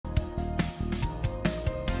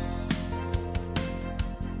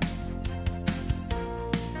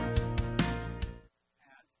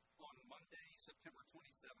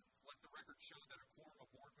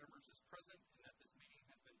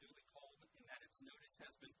Attendance notice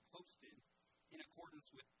has been posted in accordance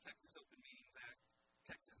with Texas Open Meetings Act,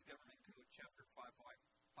 Texas Government Code, Chapter 551.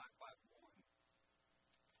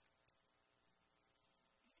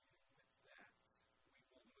 With that,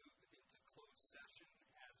 we will move into closed session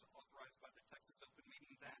as authorized by the Texas Open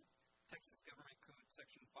Meetings Act, Texas Government Code,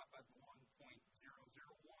 Section 551.001,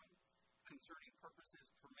 concerning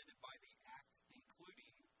purposes permitted by the Act,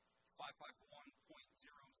 including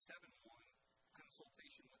 551.071,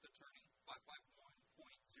 consultation with attorney,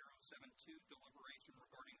 551.072, deliberation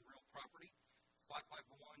regarding real property,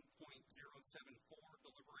 551.074,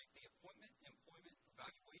 deliberate the appointment, employment,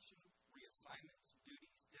 evaluation, reassignments,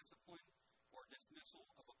 duties, discipline, or dismissal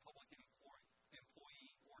of a public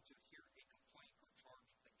employee, or to hear a complaint or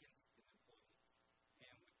charge against an employee.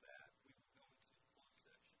 And with that, we will go into closed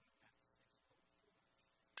session at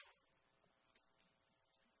 6:04.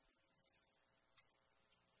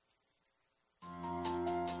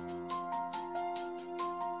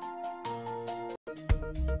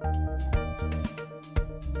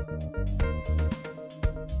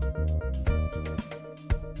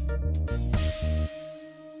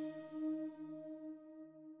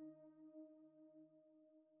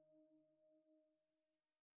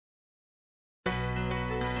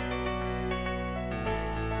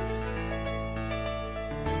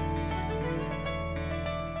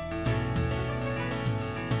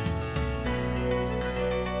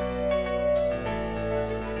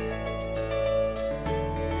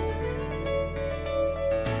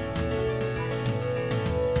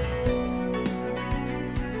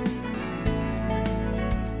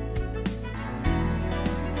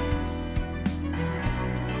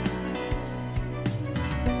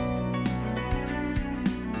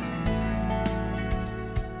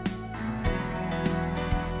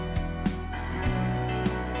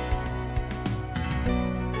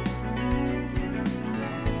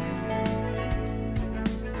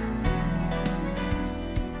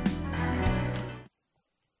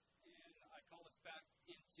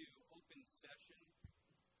 Session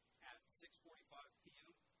at 6:45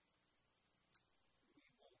 p.m. We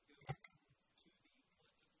will go to the Pledge of Allegiance.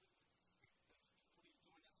 Please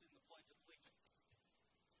join us in the Pledge of Allegiance.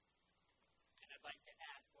 And I'd like to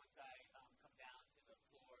ask, once I come down to the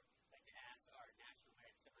floor, I'd like to ask our National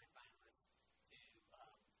Merit semifinalists to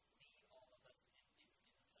lead all of us in the pledge.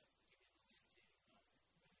 Give me a moment to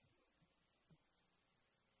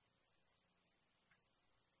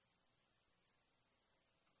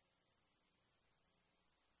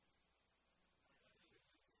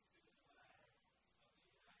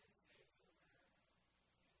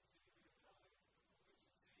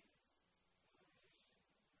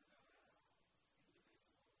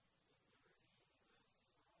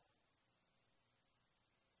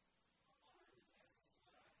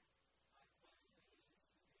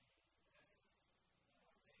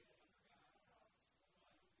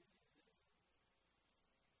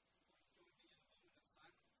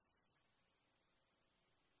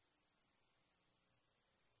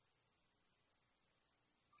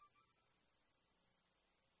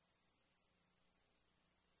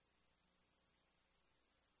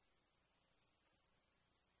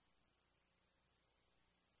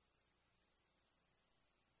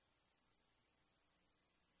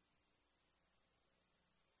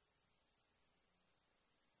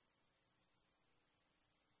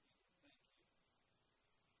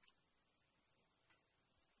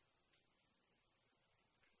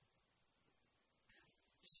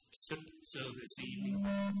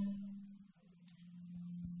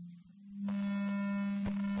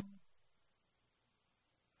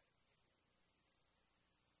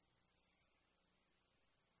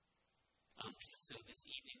So this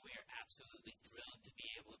evening, we are absolutely thrilled to be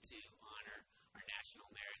able to honor our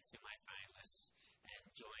National Merit semifinalists. And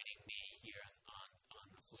joining me here on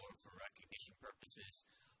the floor for recognition purposes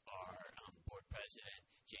are Board President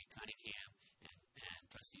Jay Cunningham and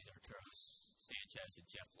Trustees Arturos Sanchez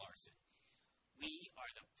and Jeff Larson. We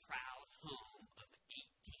are the proud home of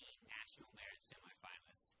 18 National Merit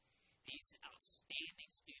semifinalists. These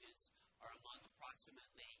outstanding students are among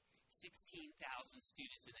approximately 16,000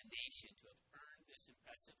 students in the nation to have earned this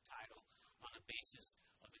impressive title on the basis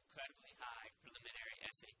of incredibly high preliminary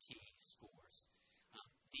SAT scores.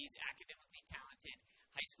 These academically talented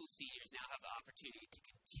high school seniors now have the opportunity to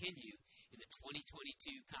continue in the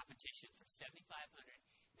 2022 competition for $7,500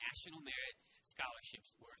 National Merit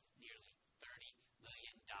scholarships worth nearly $30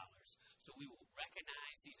 million. So we will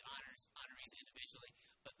recognize these honorees individually,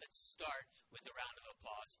 but let's start with a round of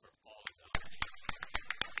applause for all of those honorees.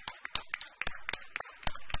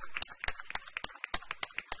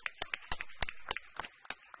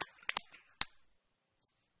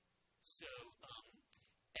 So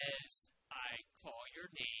as I call your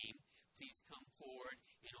name, please come forward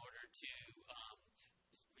in order to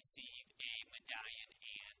receive a medallion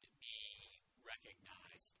and be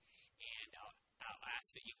recognized. And I'll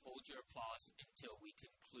ask that you hold your applause until we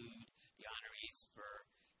conclude the honorees for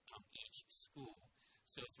each school.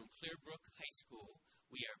 So from Clearbrook High School,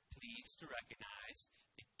 we are pleased to recognize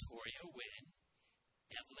Victoria Wynn,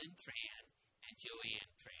 Evelyn Tran, and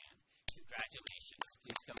Joanne Tran. Congratulations.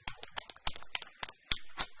 Please come forward.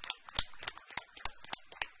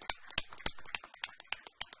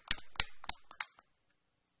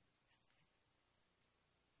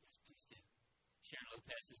 Yes, please do. Sharon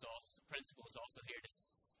Lopez, principal, is also here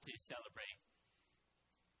to celebrate.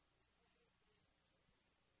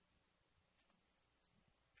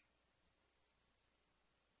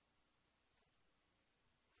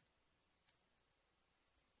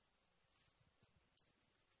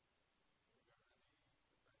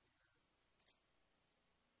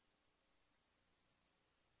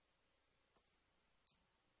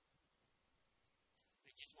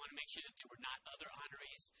 Just want to make sure that there were not other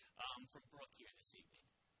honorees from Brooke here this evening.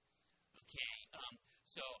 Okay,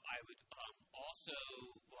 so I would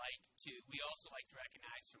we also like to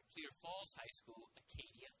recognize from Clear Falls High School,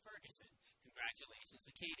 Acadia Ferguson. Congratulations,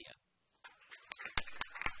 Acadia.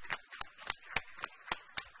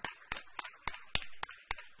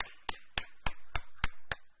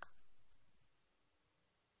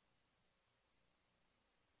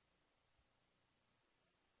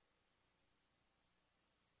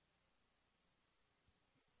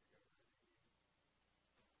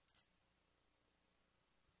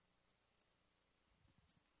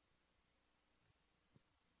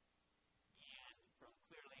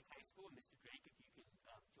 School, Mr. Drake, if you can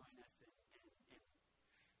join us in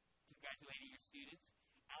congratulating your students.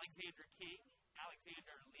 Alexander King,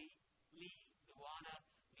 Alexander Lee, Luana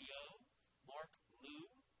Leo, Mark Liu,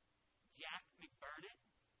 Jack McBurnett,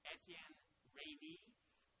 Etienne Rainey,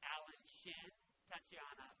 Alan Shin,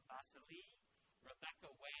 Tatiana Vasily,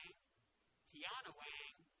 Rebecca Wang, Tiana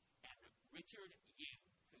Wang, and Richard Yu.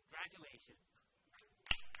 Congratulations.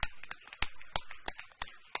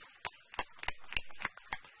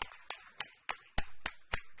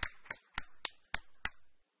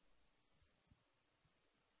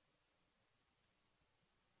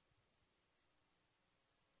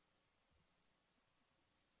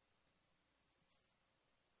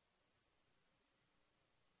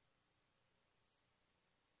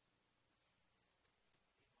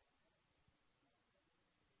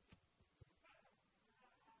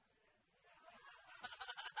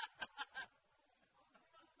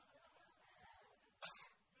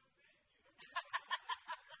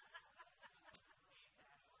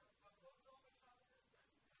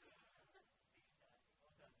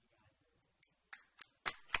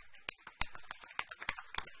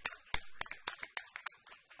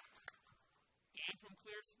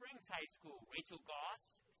 Clear Springs High School, Rachel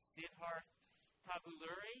Goss, Siddharth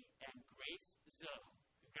Kavuluri, and Grace Zoe.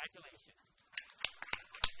 Congratulations.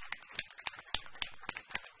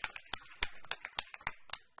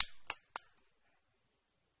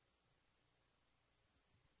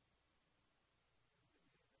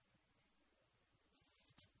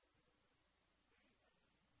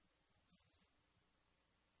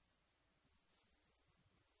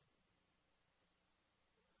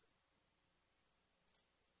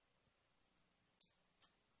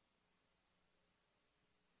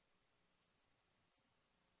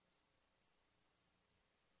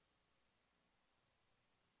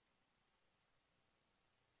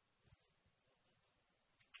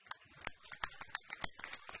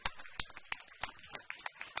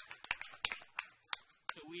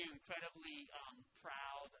 We are incredibly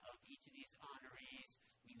proud of each of these honorees.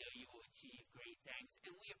 We know you will achieve great things,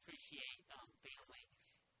 and we appreciate family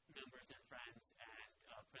members and friends and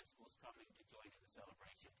principals coming to join in the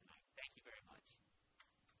celebration tonight. Thank you very much.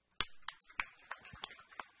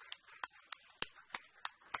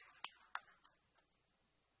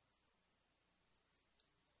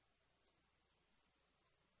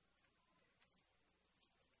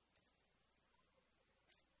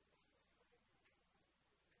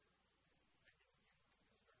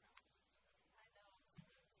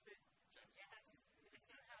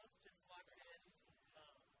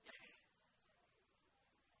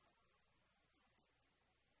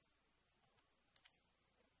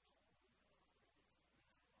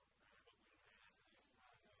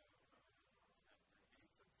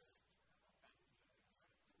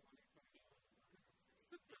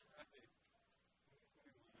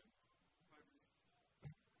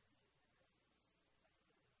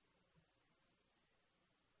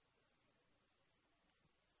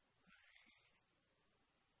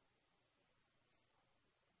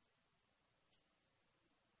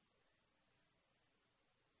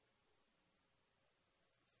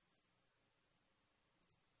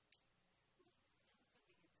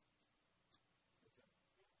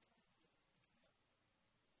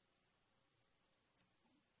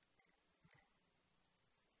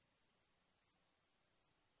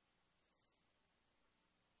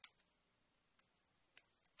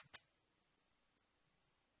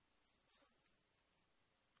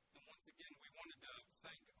 once again, we wanted to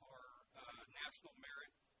thank our National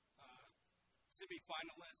Merit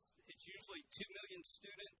semifinalists. It's usually 2 million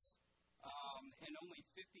students, and only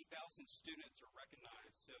 50,000 students are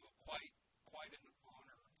recognized. So quite an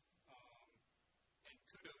honor, and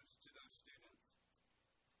kudos to those students.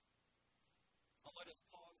 I'll let us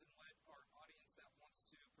pause and let our audience that wants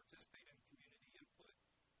to participate in community input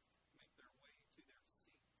make their way to their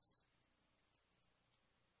seats.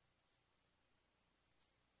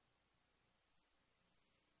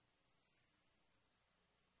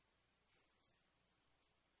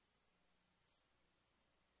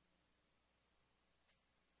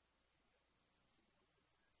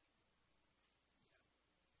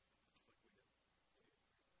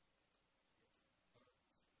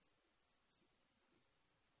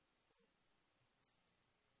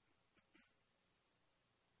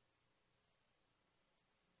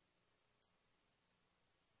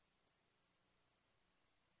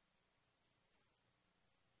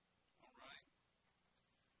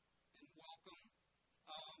 Welcome.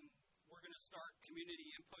 We're going to start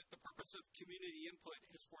community input. The purpose of community input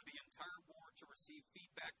is for the entire board to receive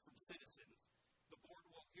feedback from citizens. The board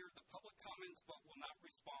will hear the public comments but will not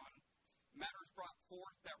respond. Matters brought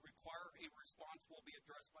forth that require a response will be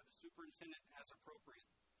addressed by the superintendent as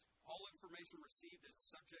appropriate. All information received is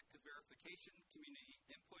subject to verification. Community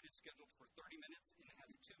input is scheduled for 30 minutes and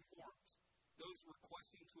has 2 forms. Those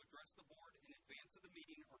requesting to address the board in advance of the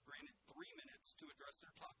meeting are granted 3 minutes to address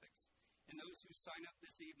their topics, and those who sign up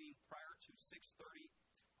this evening prior to 6:30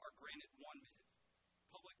 are granted 1 minute.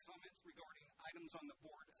 Public comments regarding items on the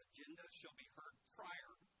board agenda shall be heard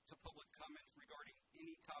prior to public comments regarding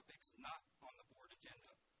any topics not on the board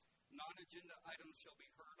agenda. Non-agenda items shall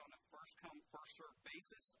be heard on a first-come, first-served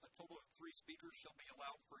basis. A total of 3 speakers shall be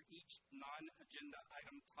allowed for each non-agenda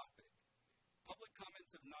item topic. Public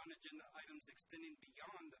comments of non-agenda items extending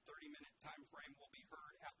beyond the 30-minute time frame will be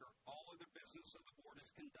heard after all other business of the board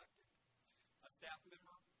is conducted. A staff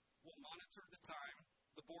member will monitor the time.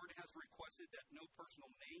 The board has requested that no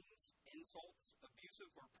personal names, insults,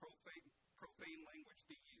 abusive, or profane language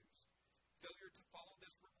be used. Failure to follow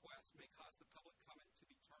this request may cause the public comment to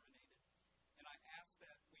be terminated. And I ask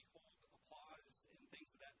that we hold applause and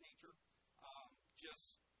things of that nature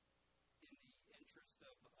just in the interest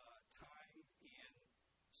of time, and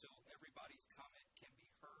so everybody's comment can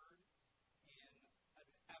be heard. And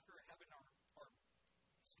after having our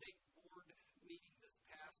state board meeting this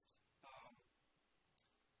past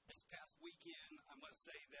weekend, I must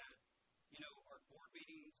say that, our board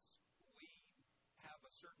meetings, we have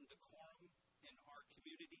a certain decorum in our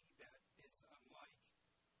community that is unlike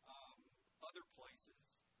other places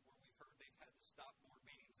where we've heard they've had to stop board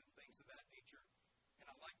meetings and things of that nature. And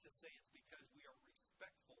I like to say it's because we are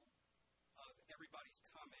respectful of everybody's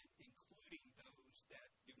comment, including those that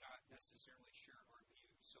do not necessarily share our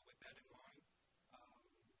views. So with that in mind,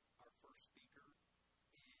 our first speaker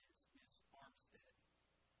is Ms. Armstead.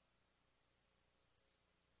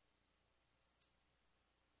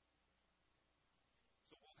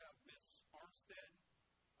 So we'll have Ms. Armstead,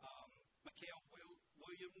 Mikhail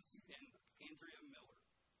Williams, and Andrea Miller.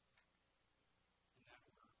 In that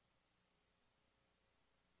order.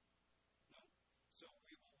 No? So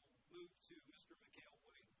we will move to Mr. Mikhail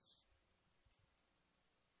Williams.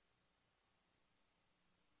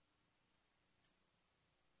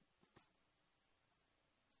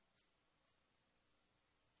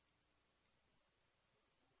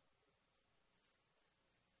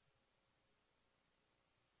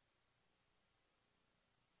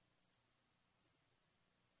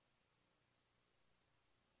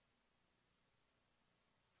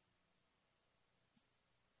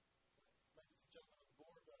 Ladies and gentlemen of the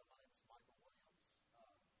board, my name is Michael Williams.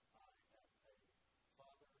 I am a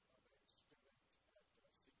father of a student at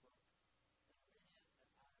Seabrook Intermediate,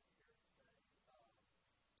 and I am here today on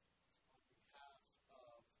behalf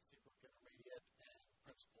of Seabrook Intermediate and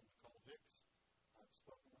Principal Nicole Hicks. I've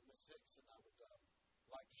spoken with Ms. Hicks, and I would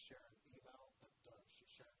like to share an email that she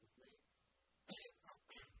shared with me.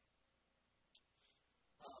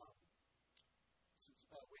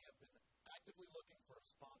 We have been actively looking for a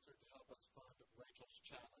sponsor to help us fund Rachel's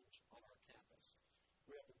Challenge on our campus.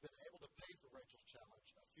 We have been able to pay for Rachel's Challenge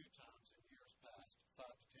a few times in years past, 5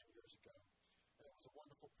 to 10 years ago, and it was a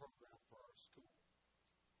wonderful program for our school.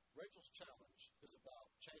 Rachel's Challenge is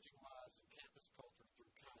about changing lives in campus culture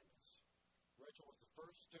through kindness. Rachel was the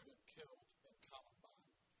first student killed in Columbine,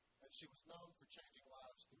 and she was known for changing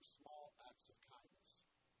lives through small acts of kindness.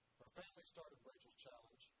 Her family started Rachel's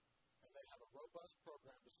Challenge, and they have a robust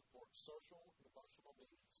program to support social and emotional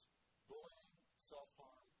needs, bullying,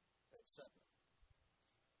 self-harm, etc.,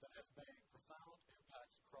 that has made profound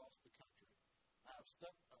impacts across the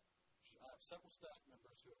several staff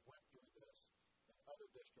members who have went through this in other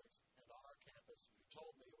districts and on our campus who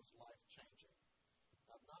told me it was life-changing.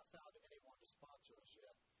 I've not found anyone to sponsor us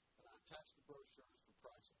yet, and I attached the brochures for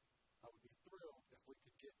pricing. I would be thrilled if we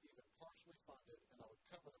could get even partially funded, and I would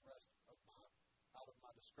cover the rest of out of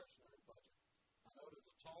my discretionary budget. I know it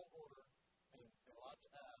is a tall order and a lot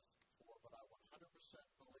to ask for, but I 100%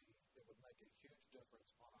 believe it would make a huge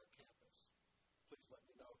difference on our campus. Please let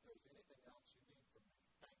me know if there's anything else you need from me.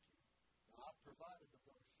 Thank you. Now, I've provided the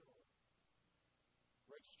brochure.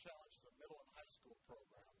 Rachel's Challenge is a middle and high school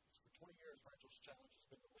program. For 20 years, Rachel's Challenge has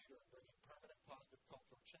been the leader in bringing permanent positive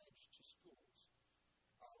cultural change to schools.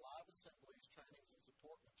 Our live assemblies, trainings, and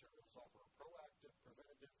support materials offer a proactive,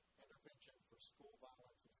 preventative intervention for school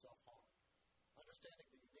violence and self-harm. Understanding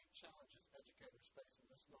the unique challenges educators face in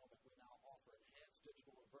this moment, we now offer enhanced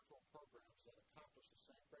digital and virtual programs that accomplish the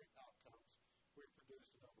same great outcomes we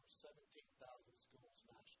produced in over 17,000 schools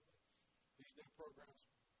nationally. These new programs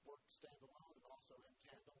work standalone and also in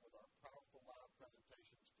tandem with our powerful live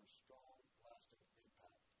presentations for strong, lasting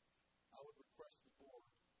impact. I would request the board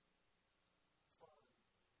fund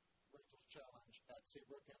Rachel's Challenge at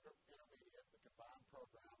Seabrook Intermediate, the combined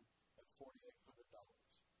program, at $4,800.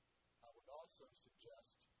 I would also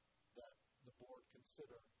suggest that the board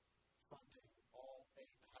consider funding all 8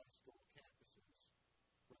 high school campuses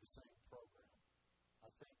for the same program. I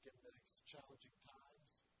think in these challenging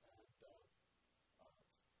times and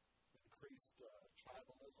increased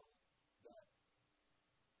tribalism, that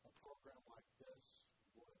a program like this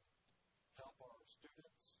would help our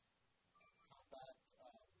students combat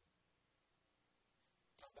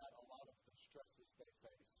a lot of the stresses they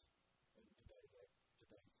face in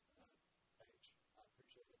today's age. I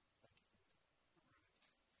appreciate it. Thank you for your time. All right.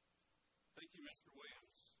 Thank you, Mr.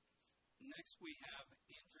 Williams. Next, we have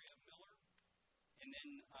Andrea Miller, and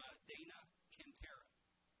then Dana Quintero.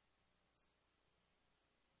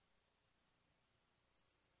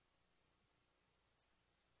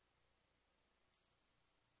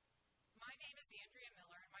 My name is Andrea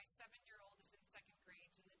Miller, and my 7-year-old is in 2nd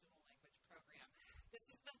grade in the dual language program. This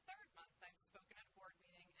is the 3rd month I've spoken at a board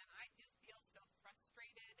meeting, and I do feel so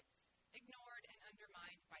frustrated, ignored, and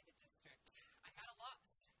undermined by the district. I'm at a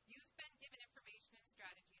loss. You've been given information and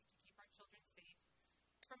strategies to keep our children safe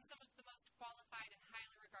from some of the most qualified and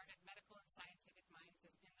highly regarded medical and scientific minds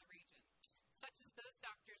in the region, such as those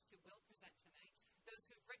doctors who will present tonight, those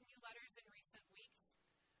who've written you letters in recent weeks,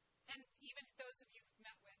 and even those of you who've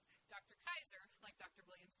met with Dr. Kaiser, like Dr.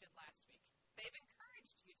 Williams did last week. They've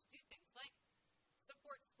encouraged you to do things like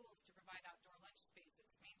support schools to provide outdoor lunch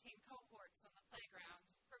spaces, maintain cohorts on the playground,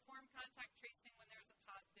 perform contact tracing when there is a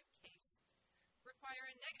positive case, require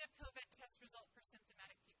a negative COVID test result for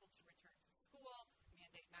symptomatic people to return to school,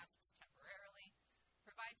 mandate masks temporarily,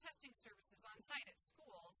 provide testing services on site at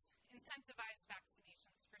schools, incentivize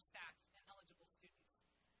vaccinations for staff and eligible students.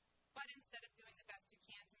 But instead of doing the best you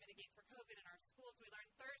can to mitigate for COVID in our schools, we learned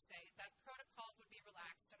Thursday that protocols would be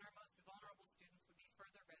relaxed and our most vulnerable students would be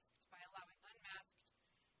further risked by allowing unmasked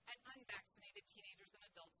and unvaccinated teenagers and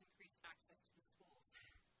adults increased access to the schools.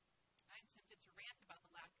 I'm tempted to rant about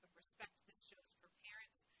the lack of respect this shows for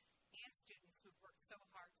parents and students who've worked so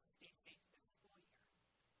hard to stay safe this school year.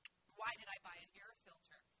 Why did I buy an air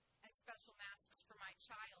filter and special masks for my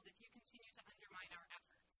child if you continue to undermine our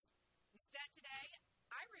efforts? Instead, today,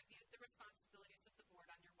 I reviewed the responsibilities of the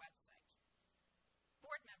board on your website.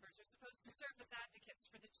 Board members are supposed to serve as advocates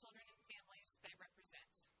for the children and families they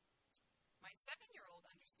represent. My 7-year-old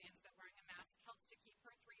understands that wearing a mask helps to keep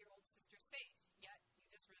her 3-year-old sister safe, yet you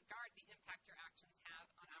disregard the impact your actions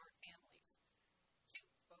have on our families. 2,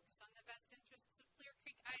 focus on the best interests of Clear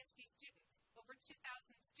Creek ISD students. Over 2,000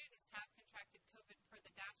 students have contracted COVID per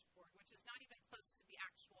the dashboard, which is not even close to the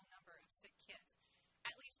actual number of sick kids.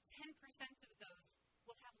 At least 10% of those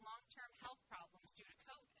will have long-term health problems due to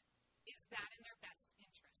COVID. Is that in their best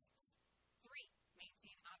interests? 3,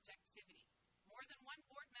 maintain objectivity. More than one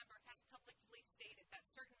board member has publicly stated that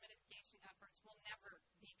certain mitigation efforts will never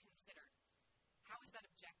be considered. How is that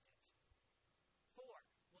objective? 4,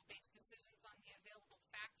 will base decisions on the available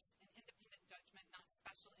facts and independent judgment, not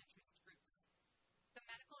special interest groups. The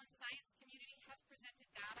medical and science community has presented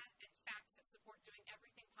data and facts that support doing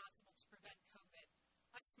everything possible to prevent COVID.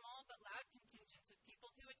 A small but loud contingent of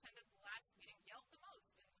people who attended the last meeting yelled the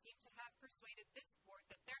most and seemed to have persuaded this board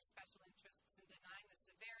that their special interests in denying the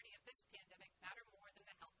severity of this pandemic matter more than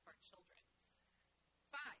the health of our children.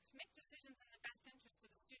 5, make decisions in the best interest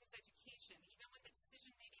of the student's education, even when the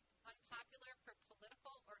decision may be unpopular for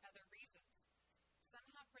political or other reasons.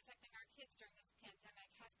 Somehow protecting our kids during this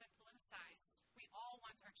pandemic has been politicized. We all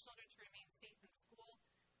want our children to remain safe in school,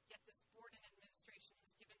 yet this board and administration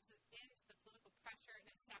has given in to the political pressure and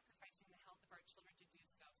is sacrificing the health of our children to do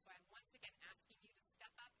so. So I'm once again asking you to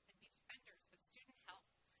step up and be defenders of student health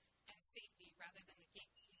and safety rather than the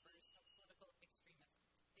gatekeepers of political extremism.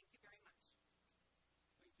 Thank you very much.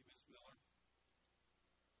 Thank you, Ms. Miller.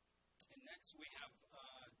 And next we have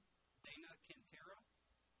Dana Quintero.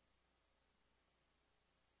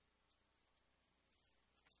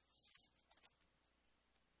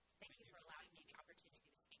 Thank you for allowing me the opportunity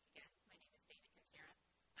to speak again. My name is Dana Quintero.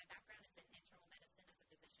 My background is in internal medicine as a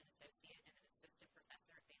physician associate and an assistant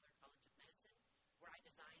professor at Baylor College of Medicine, where I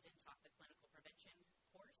designed and taught the clinical prevention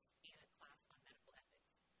course and a class on medical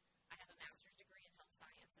ethics. I have a master's degree in health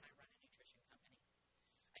science and I run a nutrition company.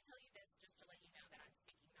 I tell you this just to let you know that I'm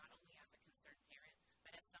speaking not only as a concerned parent,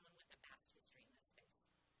 but as someone with a vast history in this space.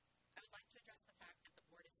 I would like to address the fact that the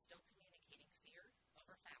board is still communicating fear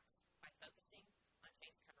over facts by focusing on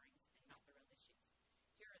face coverings and not the real issues.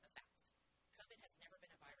 Here are the facts. COVID has never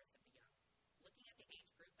been a virus of the young. Looking at the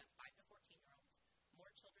age group of 5 to 14-year-olds,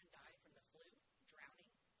 more children die from the flu,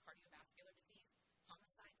 drowning, cardiovascular disease,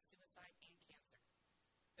 homicide, suicide, and cancer.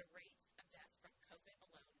 The rate of death from COVID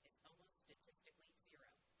alone is almost statistically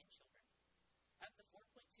zero in children. Of the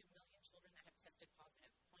 4.2 million children that have tested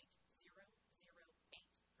positive, 0.008%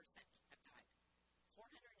 have died.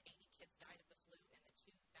 480 kids died of the flu in the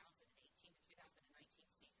 2018 to 2019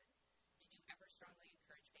 season. Did you ever strongly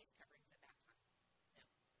encourage face coverings at that time? No.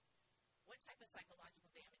 What type of psychological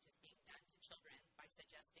damage is being done to children by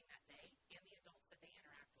suggesting that they and the adults that they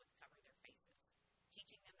interact with cover their faces,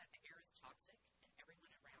 teaching them that the air is toxic and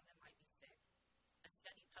everyone around them might be sick? A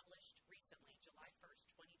study published recently, July 1st,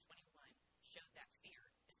 2021, showed that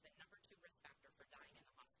fear is the number 2 risk factor for dying in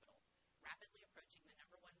the hospital, rapidly approaching the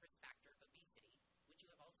number 1 risk factor, obesity, which you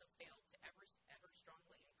have also failed to ever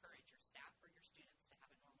strongly encourage your staff or your students to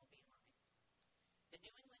have a normal BMI. The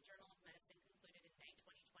New England Journal of Medicine concluded in May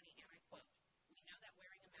 2020, and I quote, "We know that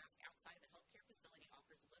wearing a mask outside of a healthcare facility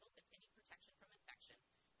offers little, if any, protection from infection.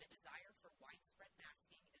 The desire for widespread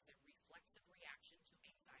masking is a reflexive reaction to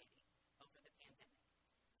anxiety over the pandemic."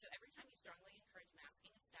 So every time you strongly encourage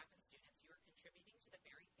masking of staff and students, you are contributing to the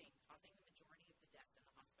very thing causing the majority of the deaths in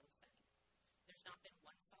the hospital setting. There's not been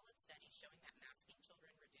one solid study showing that masking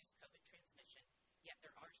children reduce COVID transmission, yet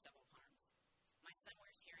there are several harms. My son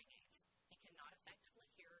wears hearing aids. He cannot effectively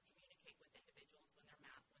hear or communicate with individuals when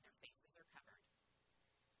their faces are covered.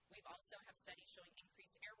 We've also have studies showing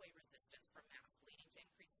increased airway resistance from masks, leading to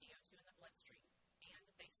increased CO2 in the bloodstream, and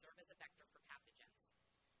they serve as a vector for pathogens.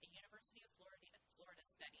 A University of Florida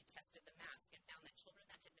study tested the mask and found that children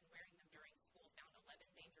that had been wearing them during school found 11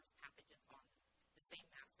 dangerous pathogens on them, the same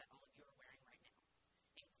mask that all of you are wearing right now,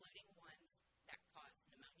 including ones that cause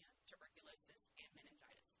pneumonia, tuberculosis, and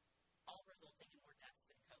meningitis, all resulting in more deaths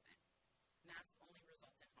than COVID. Masks only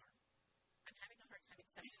result in harm. I'm having a hard time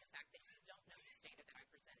accepting the fact that you don't know this data that I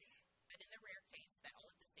presented, but in the rare case that all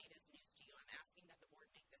of this data is news to you, I'm asking that the board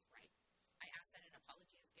make this right. I ask that an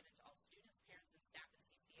apology is given to all students, parents, and staff in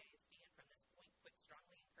CCASD, and from this point, quit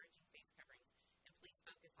strongly encouraging face coverings, and please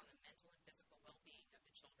focus on the mental and physical well-being of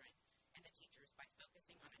the children and the teachers by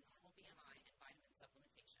focusing on a normal BMI and vitamin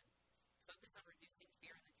supplementation. Focus on reducing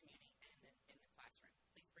fear in the community and in the classroom.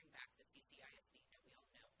 Please bring back the CCISD that we all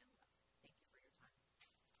know and love. Thank you for your time.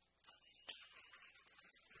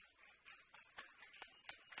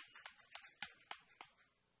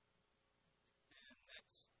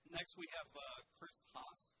 And next we have Chris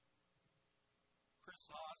Haas. Chris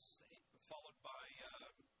Haas, followed by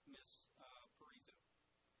Ms. Parizo.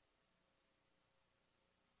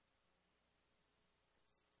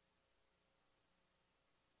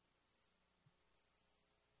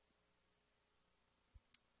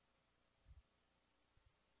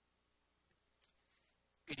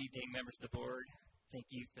 Good evening, members of the board. Thank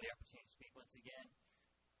you for the opportunity to speak once again.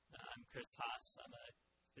 I'm Chris Haas. I'm a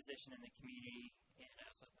physician in the community and I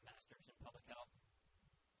also have a master's in public health.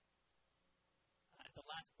 At the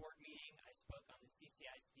last board meeting, I spoke on the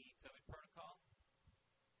CCISD COVID protocol.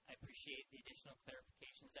 I appreciate the additional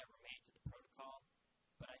clarifications that were made to the protocol,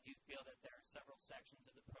 but I do feel that there are several sections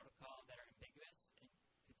of the protocol that are ambiguous and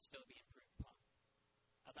could still be improved upon.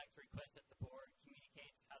 I'd like to request that the board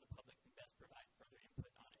communicates how the public can best provide further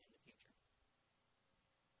input on it in the future.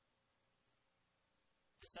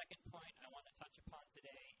 The second point I want to touch upon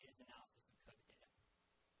today is analysis of COVID data.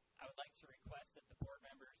 I would like to request that the board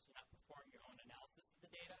members do not perform your own analysis of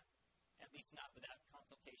the data, at least not without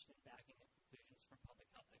consultation and backing of conclusions from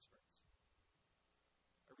public health experts.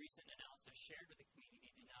 A recent analysis shared with the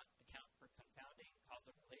community did not account for confounding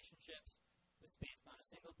causal relationships, was based on a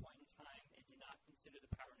single point in time, and did not consider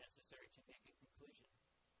the power necessary to make a conclusion.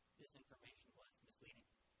 This information was misleading.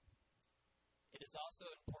 It is also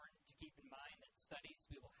important to keep in mind that studies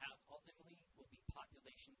we will have ultimately will be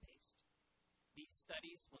population-based. These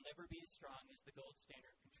studies will never be as strong as the gold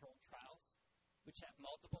standard controlled trials, which have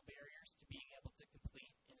multiple barriers to being able to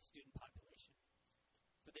complete in a student population.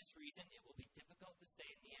 For this reason, it will be difficult to say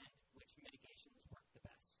in the end which mitigations work the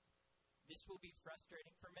best. This will be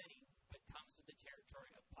frustrating for many, but comes with the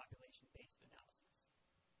territory of population-based analysis.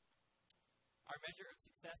 Our measure of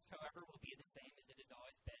success, however, will be the same as it has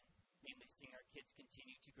always been, namely seeing our kids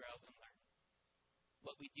continue to grow and learn.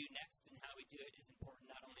 What we do next and how we do it is important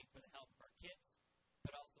not only for the health of our kids,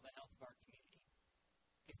 but also the health of our community.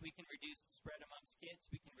 If we can reduce the spread amongst kids,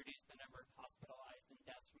 we can reduce the number of hospitalized and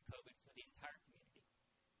deaths from COVID for the entire community.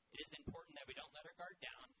 It is important that we don't let our guard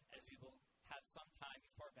down, as we will have some time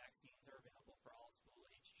before vaccines are available for all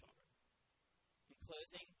school-aged children. In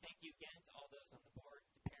closing, thank you again to all those on the board,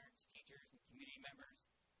 to parents, teachers, and community members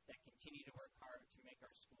that continue to work hard to make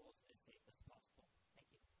our schools as safe as possible.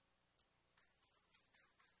 Thank you.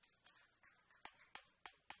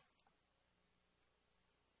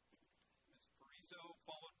 Ms. Parizo,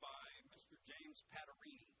 followed by Mr. James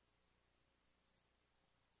Patarini.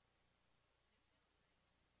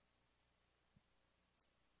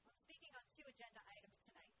 I'm speaking on two agenda items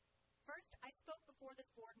tonight. First, I spoke before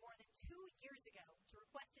this board more than 2 years ago to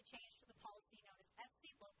request a change to the policy known as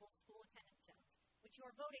FC Local School Attendance Zones, which you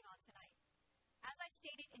are voting on tonight. As I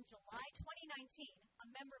stated in July 2019,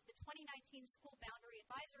 a member of the 2019 School Boundary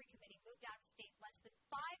Advisory Committee moved out of state less than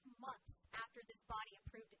 5 months after this body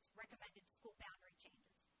approved its recommended school boundary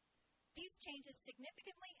changes. These changes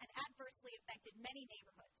significantly and adversely affected many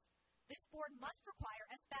neighborhoods. This board must require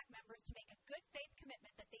SBAC members to make a good faith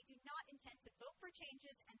commitment that they do not intend to vote for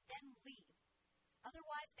changes and then leave.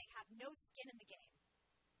 Otherwise, they have no skin in the game.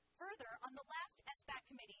 Further, on the last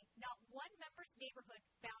SBAC committee, not one member's neighborhood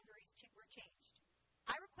boundaries were changed.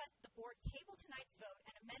 I request the board table tonight's vote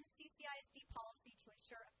and amend CCISD policy to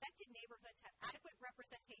ensure affected neighborhoods have adequate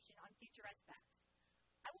representation on future SBACs.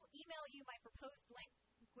 I will email you my proposed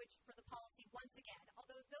language for the policy once again,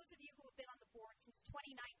 although those of you who have been on the board since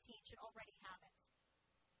 2019 should already have it.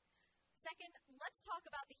 Second, let's talk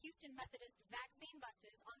about the Houston Methodist vaccine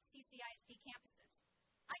buses on CCISD campuses.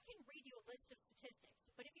 I can read you a list of statistics,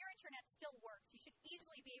 but if your internet still works, you should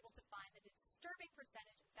easily be able to find the disturbing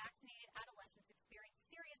percentage of vaccinated adolescents experience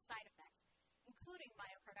serious side effects, including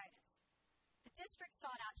myocarditis. The district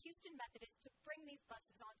sought out Houston Methodist to bring these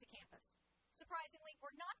buses onto campus. Surprisingly,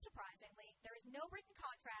 or not surprisingly, there is no written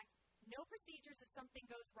contract, no procedures if something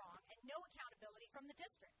goes wrong, and no accountability from the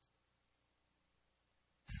district.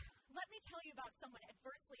 Let me tell you about someone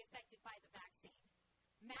adversely affected by the vaccine.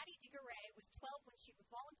 Maddie DeGaray was 12 when she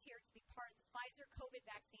volunteered to be part of the Pfizer COVID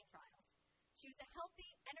vaccine trials. She was a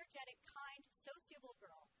healthy, energetic, kind, sociable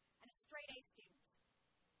girl and a straight-A student.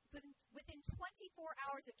 Within 24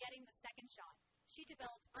 hours of getting the second shot, she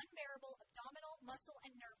developed unbearable abdominal, muscle,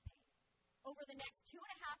 and nerve pain. Over the next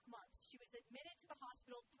 2.5 months, she was admitted to the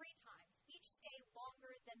hospital 3 times, each stay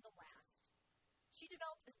longer than the last. She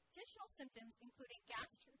developed additional symptoms including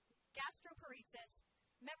gastroparesis,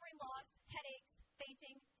 memory loss, headaches,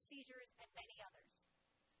 fainting, seizures, and many others.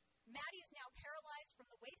 Maddie is now paralyzed from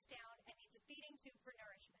the waist down and needs a feeding tube for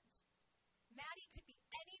nourishment. Maddie could be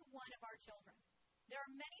any one of our children. There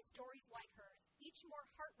are many stories like hers, each more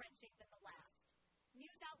heart-wrenching than the last.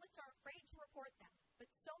 News outlets are afraid to report them,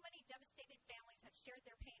 but so many devastated families have shared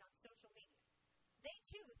their pain on social media. They,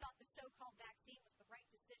 too, thought the so-called vaccine was the right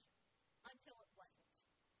decision, until it wasn't.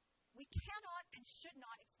 We cannot and should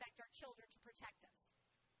not expect our children to protect us.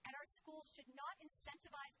 And our schools should not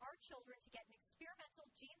incentivize our children to get an experimental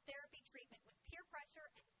gene therapy treatment with peer pressure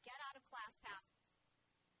and get-out-of-class passes.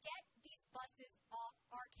 Get these buses off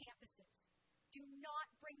our campuses. Do not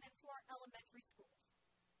bring them to our elementary schools.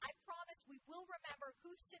 I promise we will remember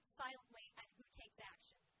who sits silently and who takes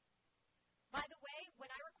action. By the way, when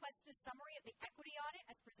I requested a summary of the equity audit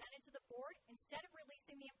as presented to the board, instead of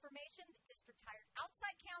releasing the information, the district hired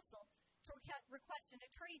outside counsel to request an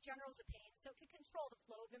attorney general's opinion so it could control the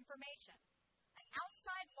flow of information. An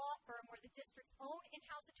outside law firm where the district's own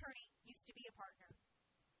in-house attorney used to be a partner.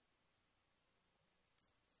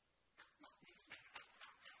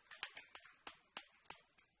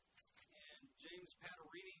 And James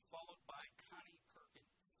Patarini, followed by Connie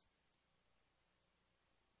Perkins.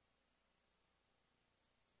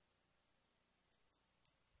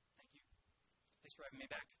 Thank you. Thanks for having me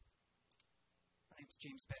back. My name is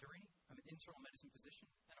James Patarini. I'm an internal medicine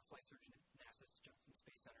physician and a flight surgeon at NASA's Johnson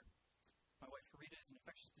Space Center. My wife, Harita, is an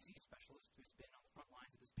infectious disease specialist who has been on the front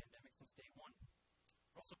lines of this pandemic since day one.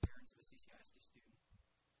 We're also parents of a CCISD student.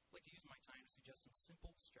 I'd like to use my time to suggest some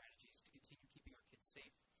simple strategies to continue keeping our kids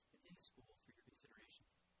safe and in school for your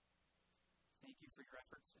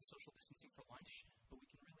practice at social distancing for lunch, but we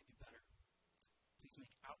can really do better. Please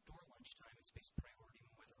make outdoor lunchtime and space a priority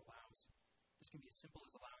when weather allows. This can be as simple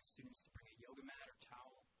as allowing students to bring a yoga mat or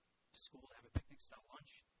towel to school to have a picnic-style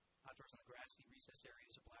lunch, outdoors on the grassy recess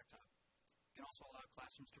areas or blacktop. You can also allow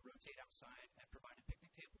classrooms to rotate outside at provided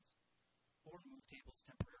picnic tables, or move tables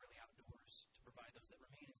temporarily outdoors to provide those that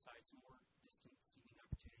remain inside some more distant seating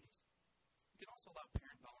opportunities. You can also allow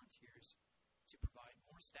parent volunteers to provide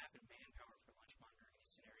more staff and manpower for lunch monitoring in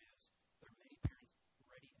these scenarios. There are many parents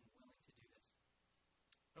ready and willing to do this.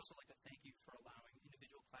 I'd also like to thank you for allowing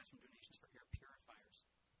individual classroom donations for air purifiers.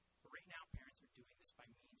 But right now, parents are doing this by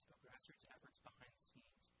means of grassroots efforts behind the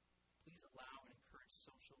scenes. Please allow and encourage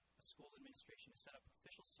school administration to set up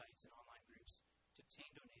official sites and online groups to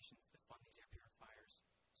obtain donations to fund these air purifiers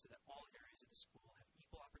so that all areas of the school have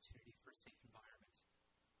equal opportunity for a safe environment.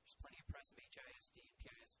 There's plenty of press of HISD and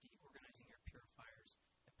PISD organizing air purifiers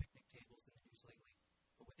and picnic tables in the news lately.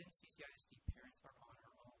 But within CCISD, parents are on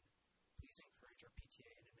our own. Please encourage our PTA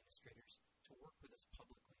and administrators to work with us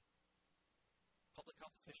publicly. Public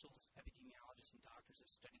health officials, epidemiologists, and doctors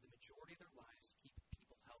have studied the majority of their lives to keep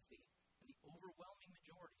people healthy, and the overwhelming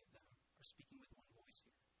majority of them are speaking with one voice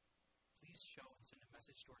here. Please show and send a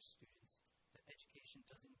message to our students that education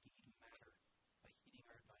does indeed matter by heeding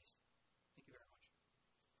our advice. Thank you very much.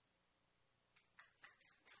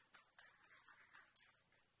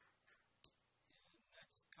 And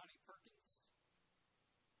next, Connie Perkins.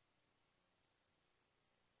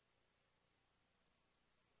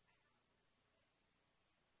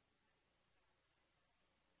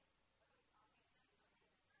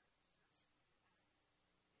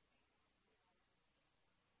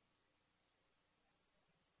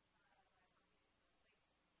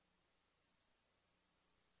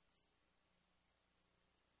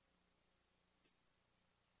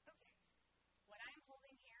 Okay. What I'm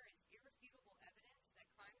holding here is irrefutable evidence that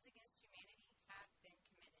crimes against humanity have been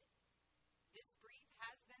committed. This brief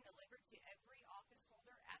has been delivered to every office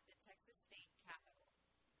holder at the Texas State Capitol.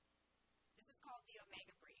 This is called the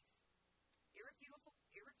Omega Brief.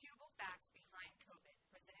 Irrefutable facts behind COVID,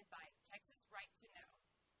 presented by Texas Right to Know.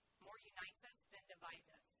 More unites us than divides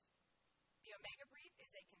us. The Omega Brief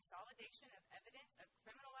is a consolidation of evidence of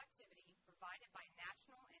criminal activity provided by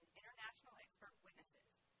national and international expert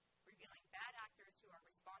witnesses, revealing bad actors who are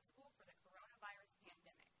responsible for the coronavirus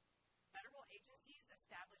pandemic. Federal agencies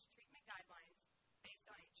establish treatment guidelines based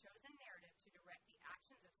on a chosen narrative to direct the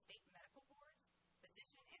actions of state medical boards,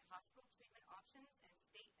 physician and hospital treatment options, and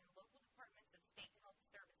state and local departments of state health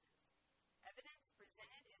services. Evidence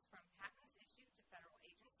presented is from patents issued to federal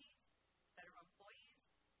agencies, federal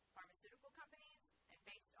employees, pharmaceutical companies, and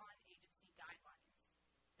based on agency guidelines.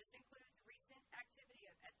 This includes recent activity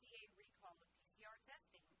of FDA recall of PCR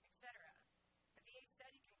testing, etc., FDA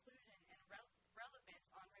study conclusion and relevance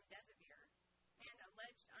on remdesivir, and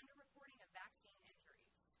alleged underreporting of vaccine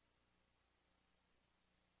injuries.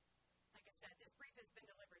 Like I said, this brief has been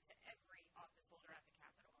delivered to every office holder at the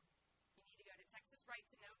Capitol. You need to go to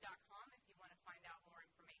TexasRightToKnow.com if you want to find out more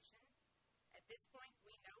information. At this point,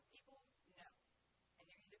 we know people know, and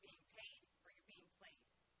you're either being paid or you're being played.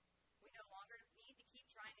 We no longer need to keep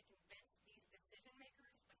trying to convince these decision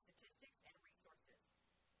makers with statistics and resources.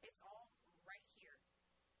 It's all right here.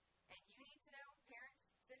 And you need to know, parents,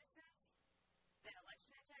 citizens, that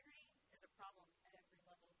election integrity is a problem at every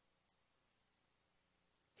level.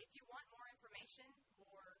 If you want more information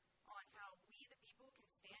or on how we, the people, can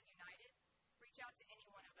stand united, reach out to any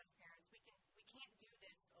one of us parents. We can't do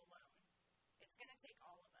this alone. It's going to take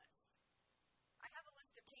all of us. I have a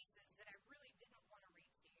list of cases that I really didn't want to read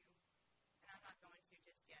to you, and I'm not going to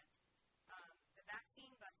just yet. The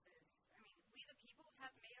vaccine buses, we the people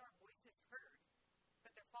have made our voices heard,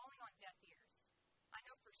 but they're falling on deaf ears. I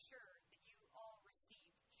know for sure that you all received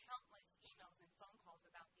countless emails and phone calls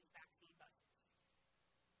about these vaccine buses.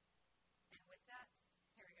 And with that,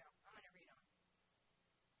 here we go. I'm going to read them.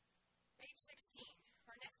 Age 16,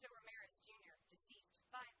 Ernesto Ramirez Jr., deceased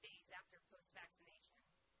 5 days after post-vaccination.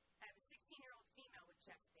 I have a 16-year-old female with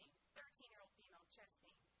chest pain, 13-year-old female chest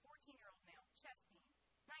pain, 14-year-old male chest pain,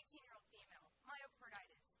 19-year-old female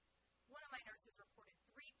myocarditis. One of my nurses reported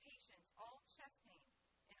 3 patients, all chest pain,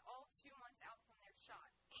 and all 2 months out from their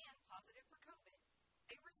shot, and positive for COVID.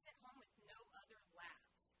 They were sent home with no other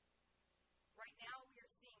labs. Right now, we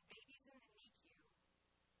are seeing babies in the NICU.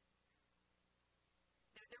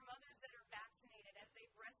 They're mothers that are vaccinated. As they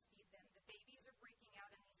breastfeed them, the babies are breaking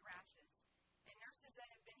out in these rashes. And nurses that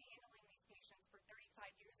have been handling these patients for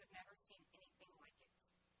 35 years have never seen anything like it.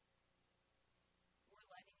 We're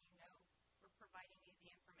letting you know. We're providing you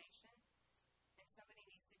the information. And somebody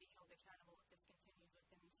needs to be held accountable if this continues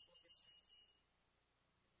within these school districts.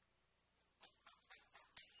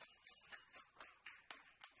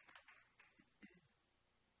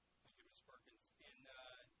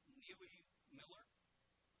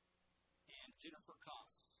 Jennifer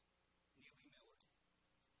Koss. Neely Miller.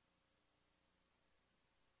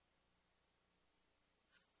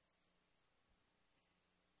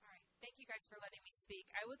 All right. Thank you guys for letting me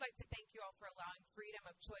speak. I would like to thank you all for allowing freedom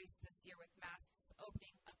of choice this year with masks,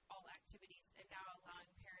 opening up all activities, and now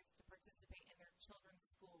allowing parents to participate in their children's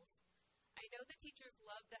schools. I know the teachers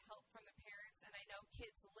love the help from the parents, and I know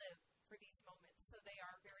kids live for these moments, so they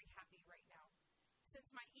are very happy right now.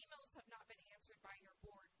 Since my emails have not been answered by your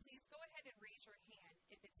board, please go ahead and raise your hand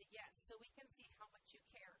if it's a yes, so we can see how much you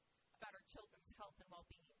care about our children's health and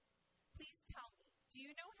well-being. Please tell me, do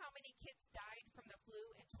you know how many kids died from the flu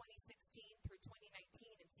in 2016 through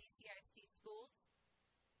 2019 in CCISD schools?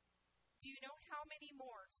 Do you know how many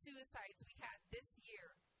more suicides we had this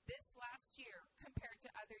last year, compared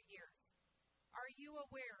to other years? Are you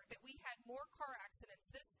aware that we had more car accidents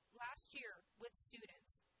this last year with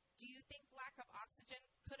students? Do you think lack of oxygen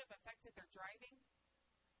could have affected their driving?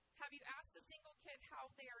 Have you asked a single kid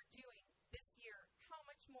how they are doing this year, how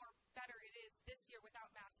much more better it is this year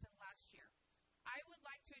without masks than last year? I would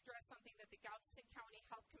like to address something that the Galveston County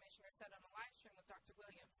Health Commissioner said on a live stream with Dr.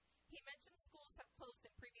 Williams. He mentioned schools have closed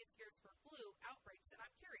in previous years for flu outbreaks, and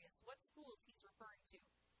I'm curious what schools he's referring to.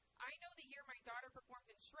 I know the year my daughter performed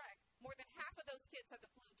in Shrek, more than half of those kids had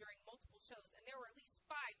the flu during multiple shows, and there were at least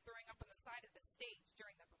 5 throwing up on the side of the stage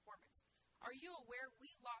during the performance. Are you aware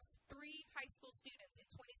we lost 3 high school students in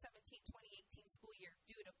 2017-2018 school year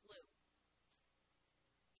due to flu?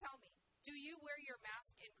 Tell me, do you wear your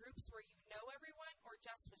mask in groups where you know everyone or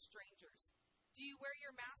just with strangers? Do you wear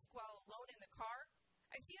your mask while alone in the car?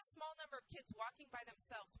 I see a small number of kids walking by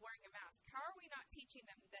themselves wearing a mask. How are we not teaching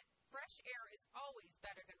them that fresh air is always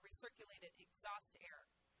better than recirculated exhaust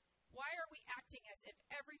air? Why are we acting as if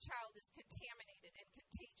every child is contaminated and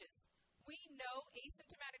contagious? We know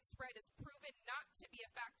asymptomatic spread is proven not to be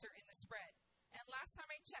a factor in the spread. And last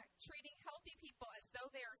time I checked, treating healthy people as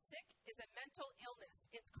though they are sick is a mental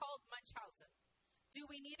illness. It's called Munchausen. Do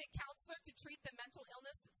we need a counselor to treat the mental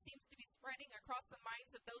illness that seems to be spreading across the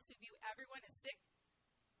minds of those who view everyone as sick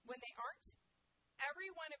when they aren't? Every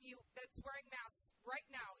one of you that's wearing masks right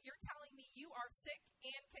now, you're telling me you are sick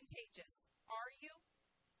and contagious. Are you?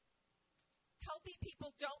 Healthy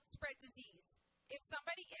people don't spread disease. If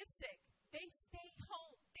somebody is sick, they stay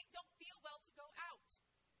home. They don't feel well to go out.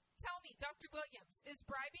 Tell me, Dr. Williams, is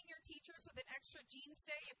bribing your teachers with an extra jeans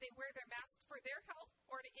day if they wear their masks for their health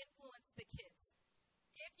or to influence the kids?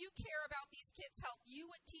 If you care about these kids' health, you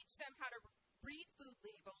would teach them how to read food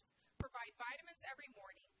labels, provide vitamins every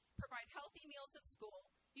morning, provide healthy meals at school.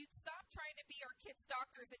 You'd stop trying to be our kids'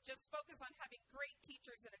 doctors and just focus on having great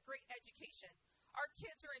teachers and a great education. Our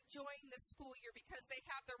kids are enjoying this school year because they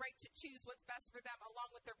have the right to choose what's best for them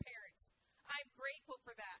along with their parents. I'm grateful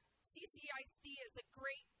for that. CCISD is a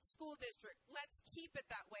great school district. Let's keep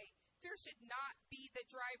it that way. Fear should not be the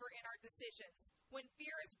driver in our decisions. When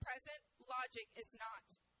fear is present, logic is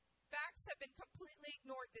not. Facts have been completely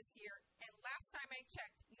ignored this year, and last time I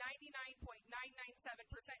checked, 99.997%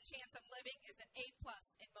 chance of living is an A+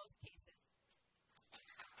 in most cases.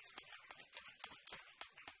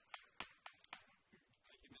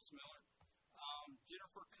 Thank you, Ms. Miller.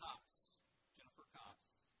 Jennifer Koss. Jennifer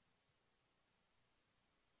Koss.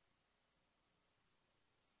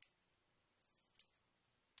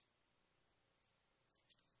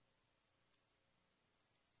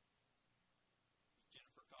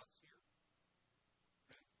 Here.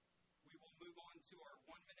 Okay. We will move on to our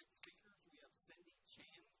 1-minute speakers. We have Cindy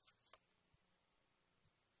Chan.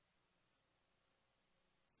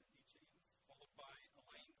 Cindy Chan, followed by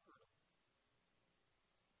Elaine Erdem.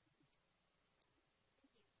 Thank you. I'm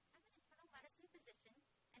an internal medicine physician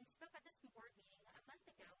and spoke at this board meeting a month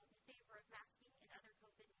ago in favor of masking and other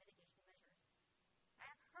COVID mitigation measures. I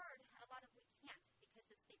have heard a lot of we can't because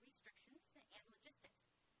of state restrictions and logistics,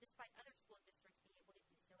 despite other school districts being able to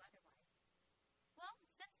do so otherwise. Well,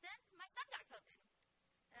 since then, my son got COVID,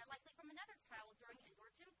 likely from another trial during indoor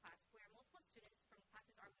gym class where multiple students from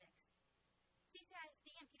classes are mixed.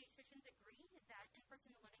 CCISD and pediatricians agree that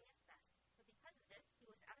in-person learning is best, but because of this, he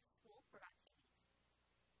was out of school for about 2 weeks.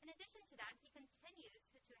 In addition to that, he continues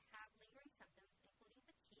to have lingering symptoms, including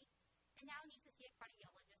fatigue, and now needs to see a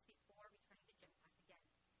cardiologist before returning to gym class again.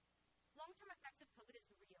 Long-term effects of COVID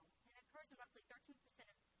is real and occurs in roughly 13%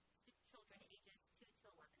 of children ages 2 to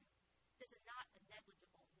 11. This is not a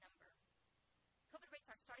negligible number. COVID rates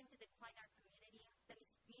are starting to decline in our community. That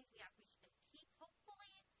means we have reached the peak,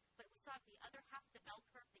 hopefully, but we still have the other half of the bell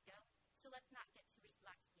curve to go, so let's not get too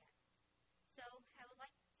relaxed yet. So I would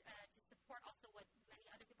like to support also what many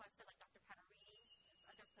other people have said, like Dr. Patarini,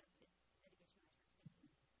 other COVID mitigation measures. Thank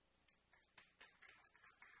you.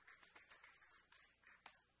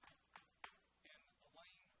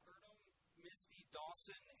 Misty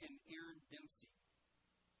Dawson and Aaron Dempsey.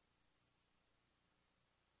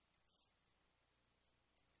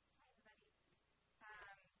 Hi, everybody.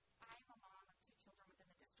 I'm a mom of 2 children within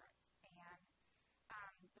the district, and the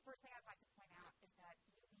first thing I'd like to point out is that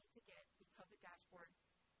you need to get the COVID dashboard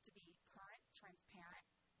to be current, transparent,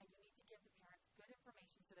 and you need to give the parents good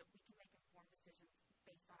information so that we can make informed decisions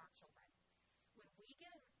based on our children. When we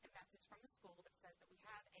get a message from the school that says that we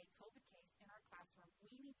have a COVID case in our classroom,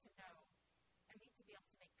 we need to know and need to be able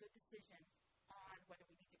to make good decisions on whether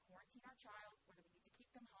we need to quarantine our child, whether we need to keep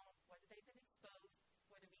them home, whether they've been exposed,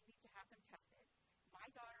 whether we need to have them tested. My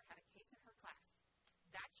daughter had a case in her class.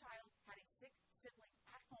 That child had a sick sibling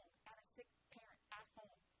at home and a sick parent at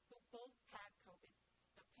home who both had COVID.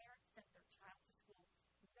 The parents sent their child to school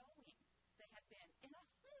knowing they had been in a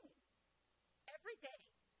home every day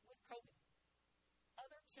with COVID.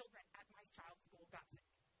 Other children at my child's school got sick.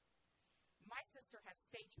 My sister has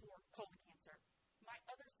stage 4 colon cancer. My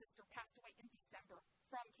other sister passed away in December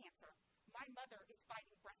from cancer. My mother is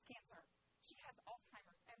fighting breast cancer. She has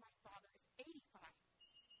Alzheimer's, and my father is 85.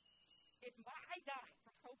 If I die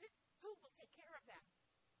from COVID, who will take care of them?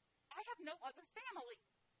 I have no other family.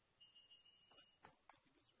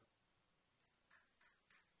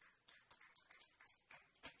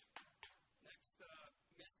 Next,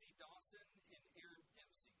 Misty Dawson and Aaron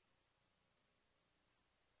Dempsey.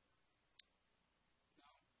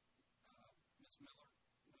 No, Miss Miller,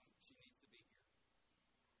 no, she needs to be here.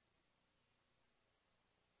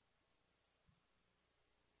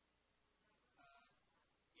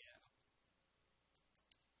 Yeah.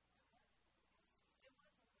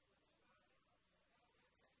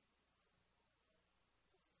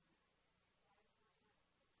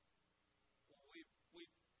 Well, you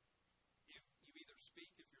either speak,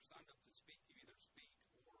 if you're signed up to speak, you either speak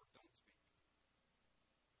or don't speak.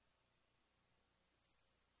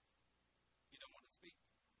 You don't want to speak?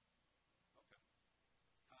 Okay.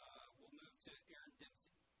 We'll move to Aaron Dempsey.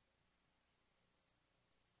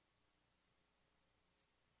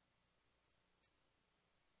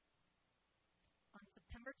 On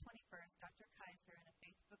September 21st, Dr. Kaiser, in a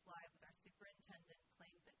Facebook Live with our superintendent,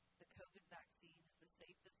 claimed that the COVID vaccine is the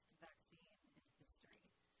safest vaccine in history,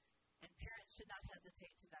 and parents should not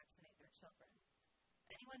hesitate to vaccinate their children.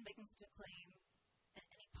 Anyone making such a claim and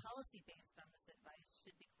any policy based on this advice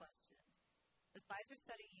should be questioned. The Pfizer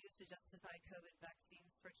study used to justify COVID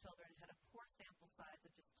vaccines for children had a poor sample size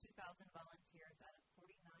of just 2,000 volunteers out of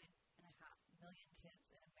 49.5 million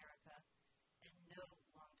kids in America and no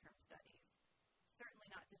long-term studies. Certainly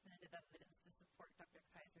not definitive evidence to support Dr.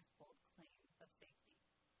 Kaiser's bold claim of safety.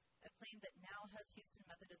 A claim that now has Houston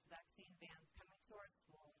Methodist vaccine vans coming to our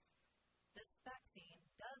schools. This vaccine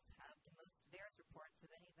does have the most VAERS reports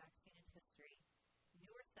of any vaccine in history.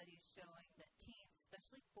 Newer studies showing that teens,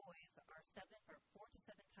 especially boys, are 4 to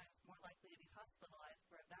 7 times more likely to be hospitalized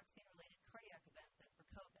for a vaccine-related cardiac event than for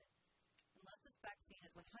COVID. Unless this vaccine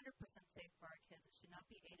is 100% safe for our kids, it should not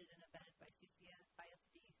be aided and abetted by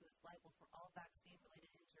CCISD, who is liable for all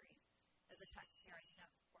vaccine-related injuries. As a taxpayer, I do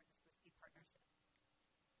not support this risky partnership.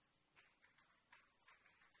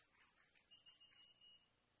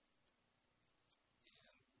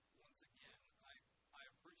 And once again, I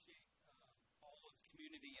appreciate all of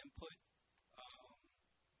community input.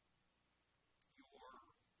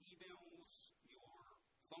 Your emails, your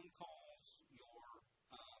phone calls, your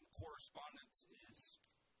correspondence is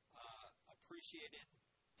appreciated,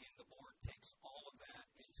 and the board takes all of that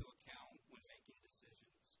into account when making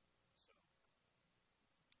decisions.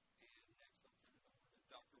 So, and next I'll turn it over to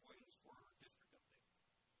Dr. Williams for our district update.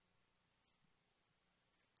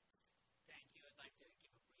 Thank you. I'd like to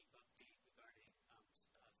give a brief update regarding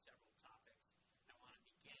several topics. I want to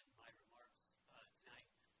begin my remarks tonight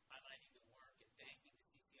highlighting the work and thanking the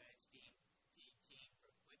CCISD team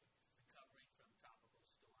for quick recovery from Tropical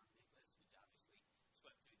Storm Nicholas, which obviously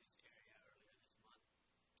swept through this area earlier this month.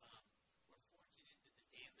 We're fortunate that the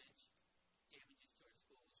damages to our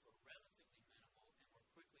schools were relatively minimal and were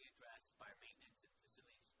quickly addressed by our maintenance and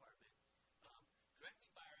facilities department,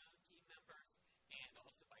 directly by our own team members, and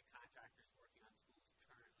also by contractors working on schools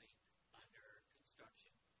currently under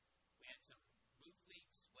construction. We had some roof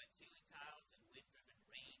leaks, wet ceiling tiles, and wind-driven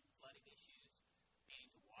rain flooding issues, leading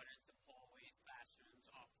to water in some hallways, classrooms,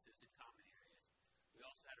 offices, and common areas. We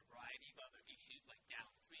also had a variety of other issues like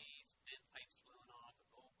downed trees, vent pipes blown off, a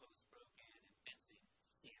goalpost broken, and fencing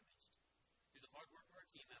damaged. Through the hard work of our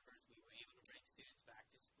team members, we were able to bring students back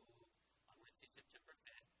to school on Wednesday, September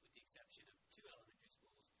 5th, with the exception of 2 elementary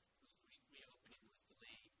schools whose reopening was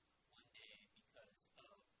delayed one day because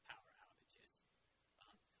of power outages.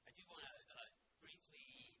 I do want to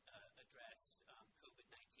briefly address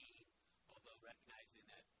COVID-19. Although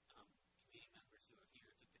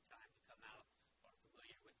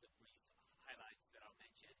that I'll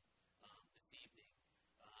mention this evening.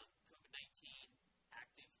 COVID-19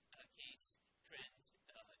 active case trends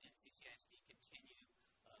in CCISD continue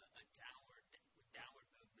a downward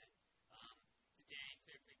movement. Today,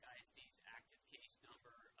 Clear Creek ISD's active case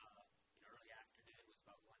number in early afternoon was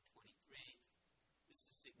about 123.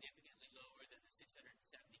 This is significantly lower than the 670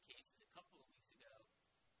 cases a couple of weeks ago.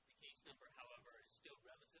 The case number, however, is still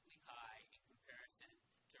relatively high in comparison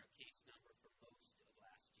to our case number for most of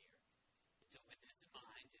last year. And so with this in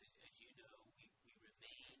mind, as you know, we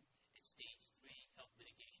remain in stage 3 health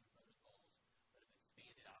mitigation protocols, but have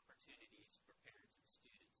expanded opportunities for parents and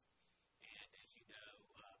students. And as you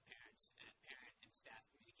know, parent and staff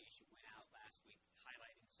communication went out last week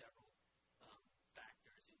highlighting several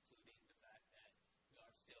factors, including the fact that we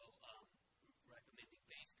are still recommending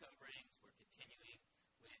face coverings. We're continuing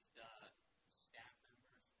with staff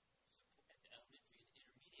members at the elementary and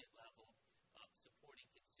intermediate level supporting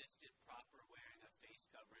consistent, proper wearing of face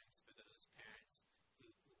coverings for those parents who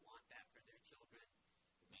want that for their children.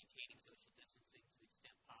 We're maintaining social distancing to the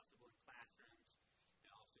extent possible in classrooms, and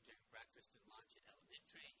also during breakfast and lunch at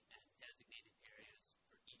elementary, and designated areas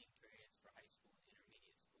for eating periods for high school and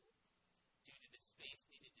intermediate school. Due to the space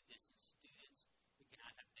needed to distance students, we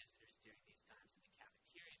cannot have visitors during these times in the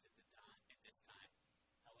cafeterias at this time.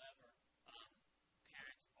 However,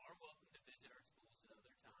 parents are welcome to visit our schools at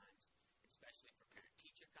other times, especially for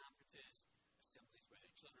parent-teacher conferences, assemblies where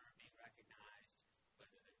their children are being recognized,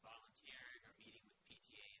 whether they're volunteering or meeting with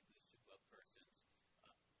PTA and Booster Club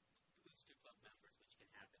Booster Club members, which can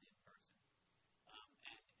happen in person.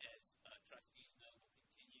 And as trustees know, we'll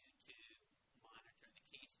continue to monitor the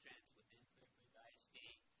case trends within Clear Creek ISD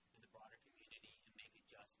and the broader community and make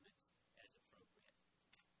adjustments as appropriate.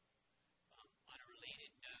 On a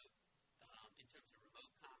related note, in terms of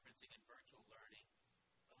remote conferencing and virtual learning,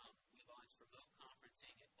 we launched remote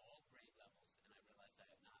conferencing at all grade levels, and I realized I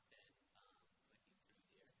have not been clicking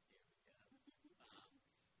through here.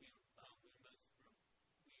 Here we go.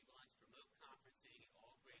 We launched remote conferencing at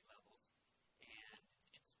all grade levels, and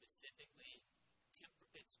it's specifically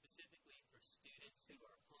for students who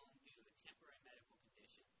are home due to a temporary medical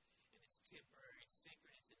condition, and it's temporary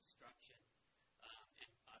synchronous instruction. And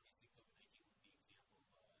obviously, COVID-19 would be an example of a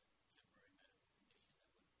temporary medical condition that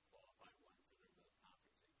would qualify one for the remote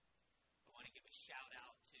conferencing. I want to give a shout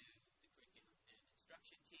out to the curriculum and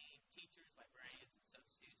instruction team, teachers, librarians, and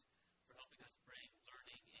substitutes for helping us bring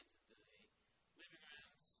learning into the living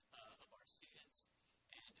rooms of our students.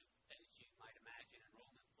 And as you might imagine,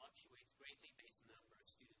 enrollment fluctuates greatly based on the number of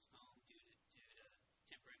students home due to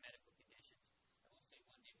temporary medical conditions. I will say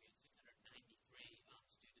one day we had 693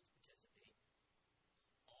 students participate.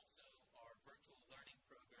 Also, our virtual learning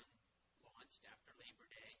program launched after Labor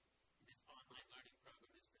Day. And this online learning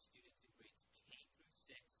program is for students in grades K through 6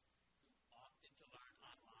 who opted to learn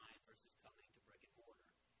online versus coming to brick and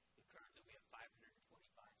mortar. And currently we have 525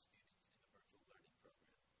 students in the virtual learning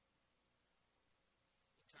program.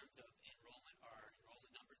 In terms of enrollment, our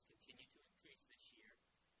enrollment numbers continue to increase this year.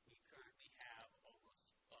 We currently have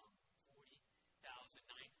almost 40,900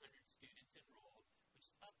 students enrolled, which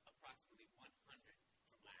is up approximately 100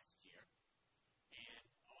 from last year. And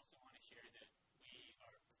also want to share that we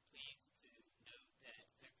are pleased to note that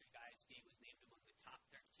Clear Creek ISD was named among the top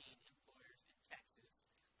 13 employers in Texas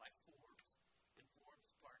by Forbes. And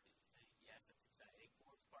Forbes partnered, yes, that's exciting,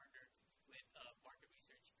 Forbes partnered with market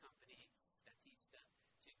research company Statista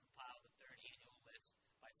to compile the third annual list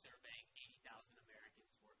by surveying 80,000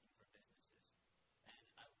 Americans working for businesses. And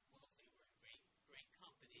I will say we're in great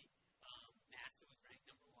company. NASA was ranked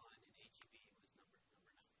number 1 and HEB was number 9.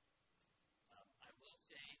 I will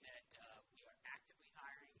say that we are actively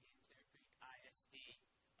hiring in Clear Creek ISD.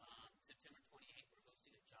 September 28th, we're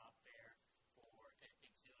hosting a job fair for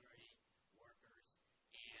auxiliary workers.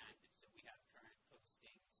 And so we have current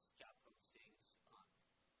postings, job postings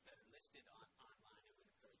that are listed online. I would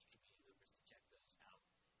encourage community members to check those out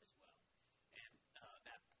as well. And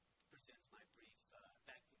that concludes my brief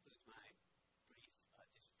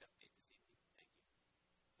district update this evening. Thank you.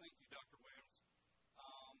 Thank you, Dr. Williams.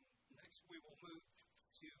 Next, we will move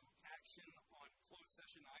to action on closed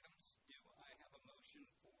session items. Do I have a motion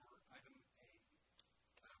for item A?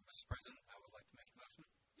 Mr. President, I would like to make a motion.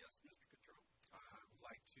 Yes, Mr. Cottrell. I would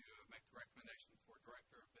like to make the recommendation for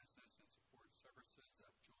Director of Business and Support Services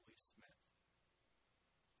of Julie Smith.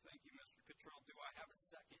 Thank you, Mr. Cottrell. Do I have a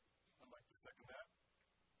second? I'd like to second that.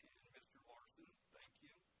 And Mr. Larson, thank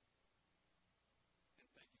you. And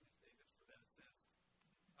thank you, Ms. Davis, for that assist.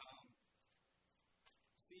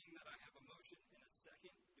 Seeing that I have a motion in a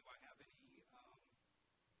second, do I have any comment?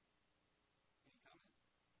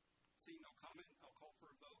 Seeing no comment, I'll call for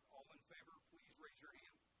a vote. All in favor, please raise your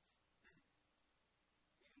hand. And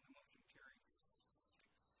the motion carries 6-0.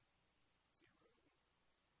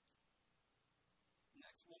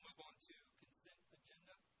 Next, we'll move on to consent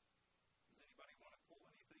agenda. Does anybody want to pull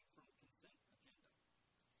anything from consent agenda? Mr.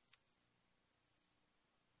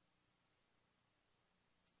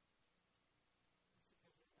 President,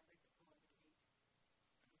 I'd like to pull item 8. Okay.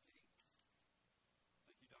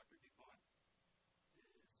 Thank you, Dr. DuPont. Is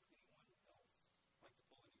anyone else like to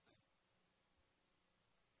pull anything?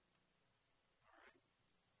 All right.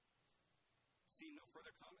 Seeing no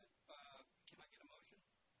further comment, can I get a motion?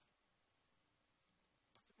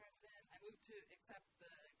 Mr. President, I move to accept the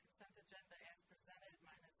consent agenda as presented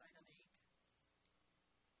minus item 8.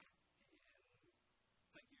 And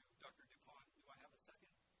thank you, Dr. DuPont. Do I have a second?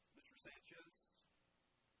 Mr. Sanchez?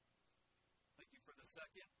 Thank you for the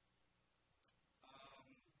second.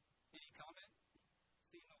 Any comment?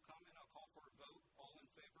 Seeing no comment, I'll call for a vote. All in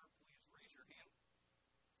favor, please raise your hand.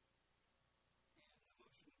 And the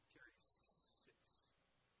motion carries 6-0.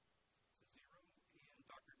 And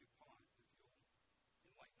Dr. DuPont, if you'll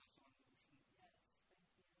enlighten us on motion. Yes, thank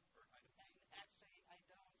you. Or item. And actually, I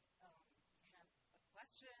don't have a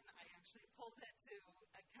question. I actually pulled it to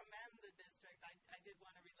commend the district. I did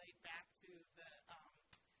want to relate back to the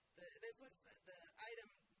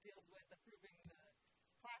item deals with approving the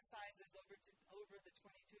class sizes over the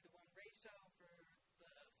 22-to-1 ratio for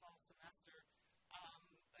the fall semester.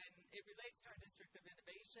 And it relates to our District of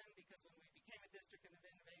Innovation because when we became a District of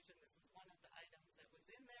Innovation, this was one of the items that was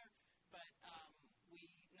in there. But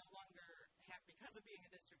we no longer have, because of being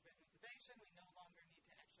a District of Innovation, we no longer need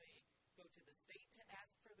to actually go to the state to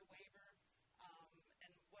ask for the waiver.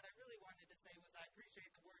 And what I really wanted to say was I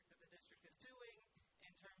appreciate the work that the district is doing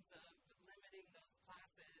in terms of limiting those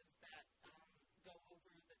classes that go over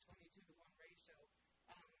the 22-to-1 ratio.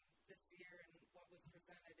 This year and what was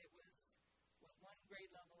presented, it was one grade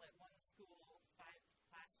level at one school, 5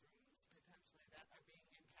 classrooms potentially that are being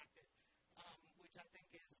impacted, which I think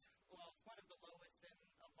is, well, it's one of the lowest in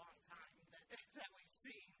a long time that we've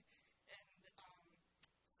seen. And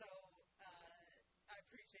so I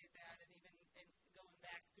appreciate that. And even going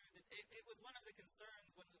back through it was one of the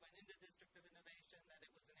concerns when we went into District of Innovation that it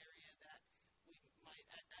was an area that we might,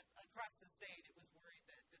 across the state, it was worried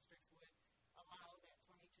that districts would allow that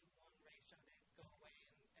 22-to-1 ratio to go away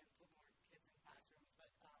and put more kids in classrooms.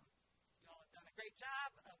 But you all have done a great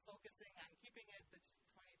job of focusing on keeping it the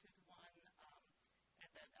 22-to-1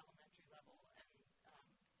 at that elementary level, and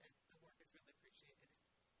the work is really appreciated.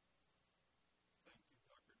 Thank you,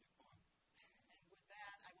 Dr. DuPont. And with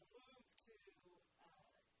that, I will move to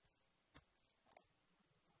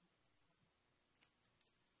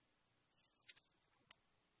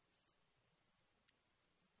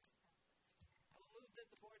that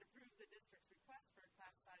the board approve the district's request for a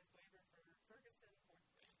class size waiver for Ferguson 4th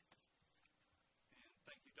grade. And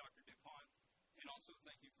thank you, Dr. DuPont. And also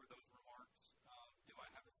thank you for those remarks. Do I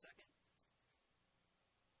have a second?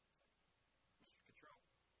 Mr. Cottrell,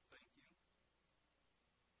 thank you.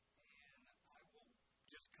 And I will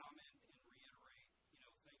just comment and reiterate,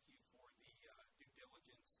 thank you for the due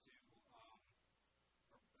diligence to our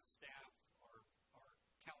staff, our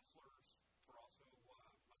counselors, for also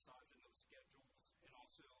massaging those schedules, and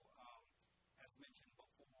also, as mentioned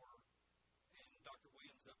before, in Dr.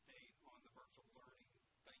 Williams' update on the virtual learning,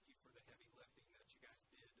 thank you for the heavy lifting that you guys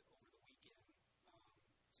did over the weekend to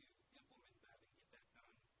implement that and get that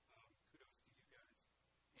done. Kudos to you guys,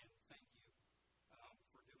 and thank you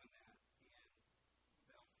for doing that. And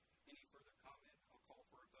without any further comment, I'll call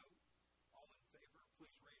for a vote. All in favor,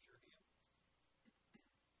 please raise your hand.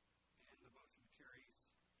 And the motion carries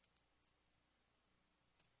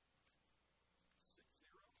 6-0.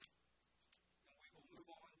 And we will move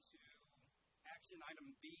on to action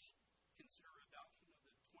item B, consider adoption of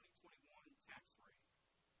the 2021 tax rate.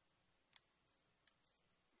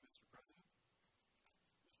 Mr. President,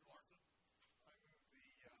 Mr. Larson. I move the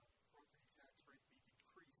property tax rate be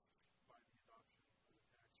decreased by the adoption of the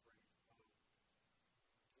tax rate of 1.1730,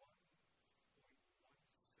 which is effectively a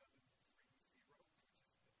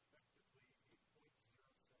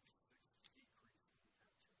 0.076 decrease in the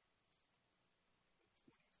tax rate. The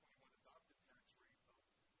 2021 adopted tax rate of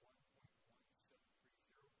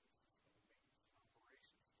 1.1730 consists of a maintenance and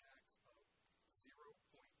operations tax of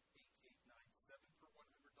 0.8897 per $100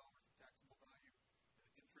 of taxable value, and an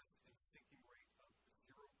interest and sinking rate of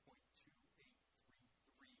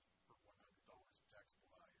 0.2833 per $100 of taxable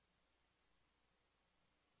value.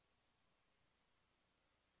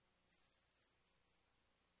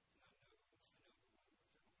 And I know the language,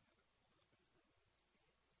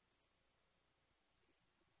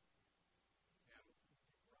 I don't have it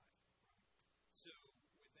pulled up in front of me.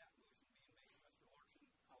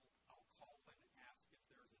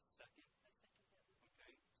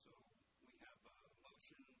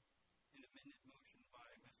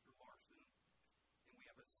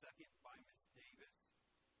 a second by Ms. Davis.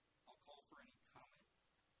 I'll call for any comment.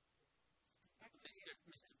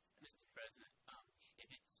 Mr. President,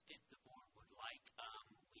 if the board would like,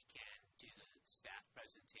 we can do the staff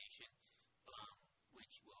presentation,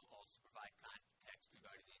 which will also provide context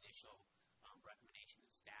regarding the initial recommendation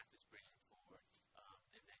that staff is bringing forward,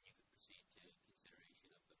 and then you can proceed to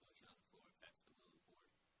consideration of the motion on the floor if that's the will of the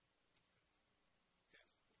board. Okay.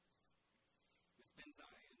 Ms.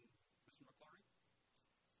 Benzai and Mr. McClary.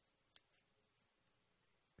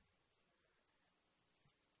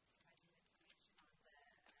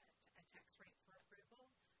 A tax rate for approval.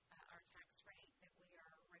 Our tax rate that we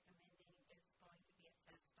are recommending is going to be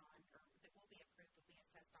assessed on, or that will be approved, will be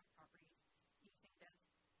assessed on properties using those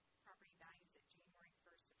property values at January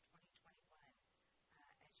 1st of 2021.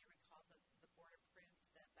 As you recall, the board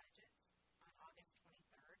approved the budgets on August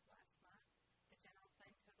 23rd last month. The general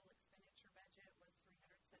fund total expenditure budget was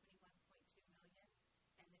 $371.2 million,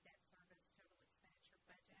 and the debt service total expenditure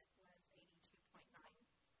budget was $82.9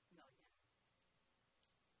 million.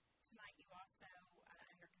 Tonight, you also,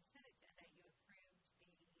 under consent agenda, you approved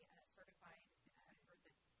the certified or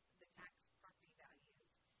the tax property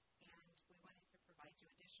values, and we wanted to provide you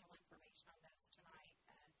additional information on those tonight.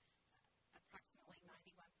 Approximately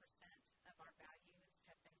 91% of our values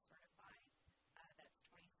have been certified. That's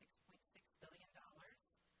 $26.6 billion.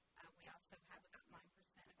 We also have about 9%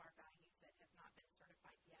 of our values that have not been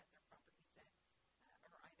certified yet. They're properties that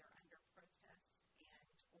are either under protest and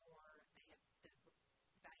or the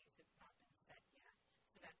values have not been set yet.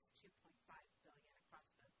 So that's $2.5 billion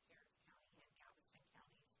across both Harris County and Galveston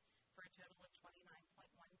counties for a total of $29.1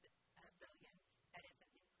 billion. That is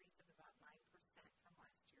an increase of about 9% from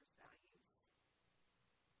last year's values.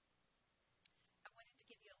 I wanted to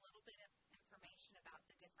give you a little bit of information about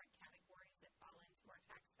the different categories that fall into our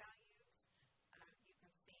tax values. You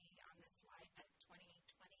can see on this slide the 2020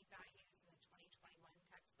 values and the 2021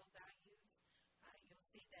 taxable values. You'll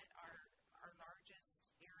see that our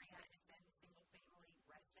largest area is in single-family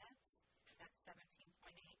residence. That's $17.8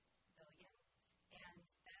 billion, and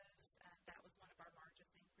that was one of our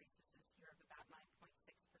largest increases this year of about 9.6%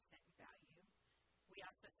 in value. We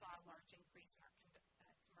also saw a large increase in our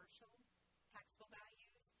commercial taxable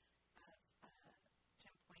values of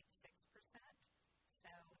 10.6%. So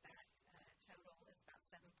that total is about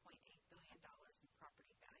 $7.8 billion in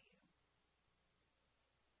property value.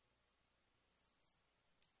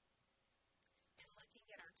 And looking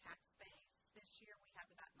at our tax base this year, we have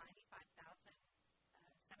about 95,733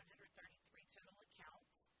 total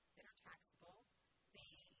accounts that are taxable.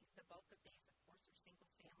 The bulk of these, of course, are single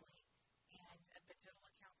family, and of the total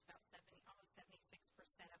accounts, about almost 76%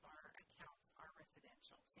 of our accounts are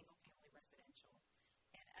residential, single family residential.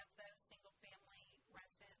 And of those single family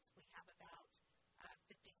residents, we have about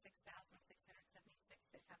 56,676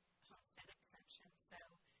 that have homestead exemptions. So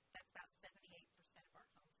that's about 78% of our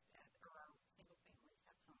homestead, or our single families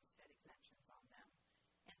have homestead exemptions on them.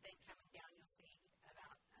 And then coming down, you'll see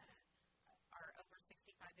about our over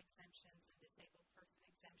 65 exemptions and disabled person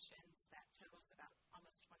exemptions. That totals about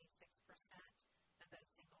almost 26% of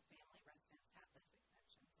those single family residents have those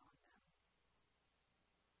exemptions on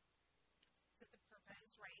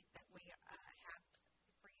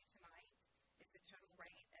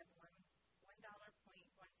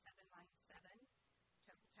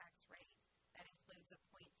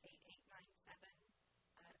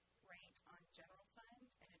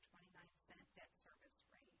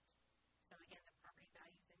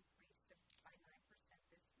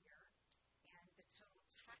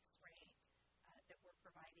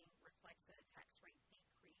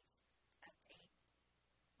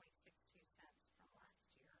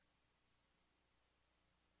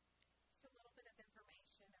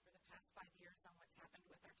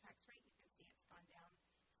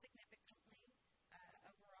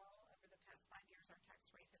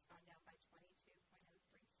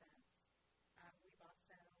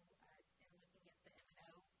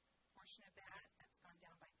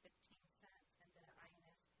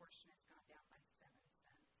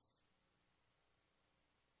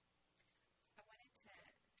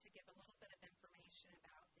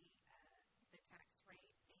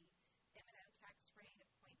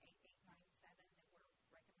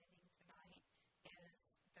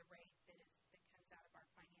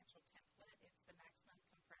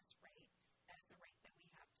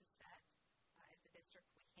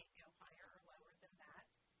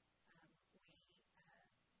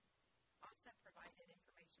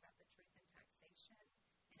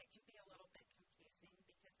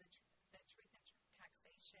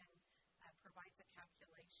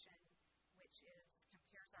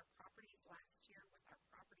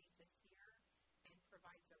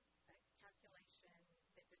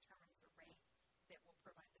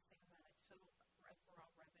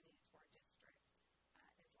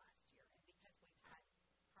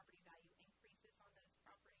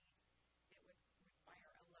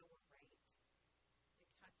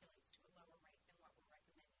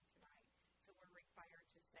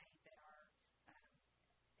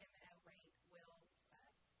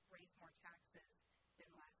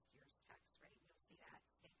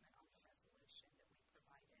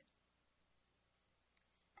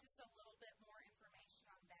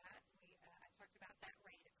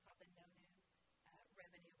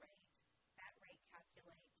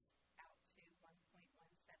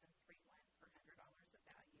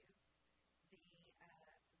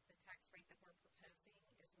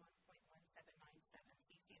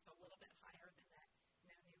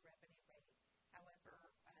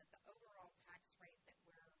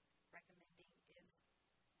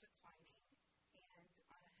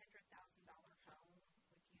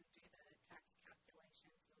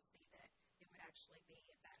actually be,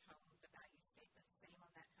 if that home, the value stayed the same on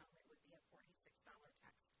that home, it would be a $46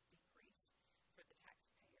 tax decrease for the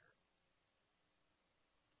taxpayer.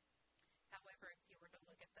 However, if you were to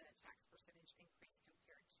look at the tax percentage increase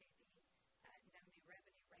compared to the no new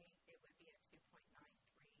revenue rate, it would be a 2.93%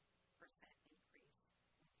 increase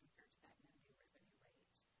when compared to that no new revenue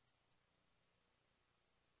rate.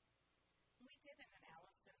 We did an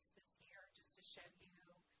analysis this year just to show you,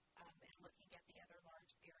 and looking at the other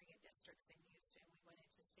large area districts in Houston, we wanted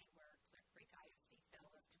to see where Clear Creek ISD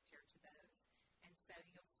fell as compared to those. And so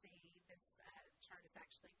you'll see this chart is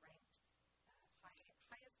actually ranked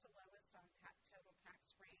highest to lowest on total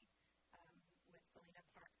tax rate, with Galena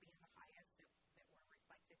Park being the highest that were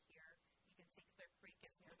reflected here. You can see Clear Creek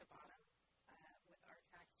is near the bottom with our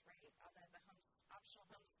tax rate, although the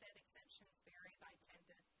optional homestead exemptions vary by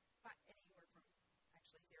anywhere from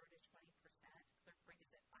actually 0 to 20%. Clear Creek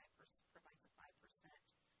is at 5%, provides a 5%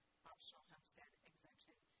 optional homestead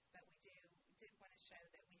exemption, but we did want to show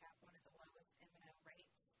that we have one of the lowest M&O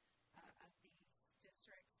rates of these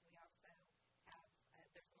districts. We also have,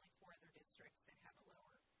 there's only 4 other districts that have a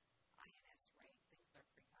lower INS rate than Clear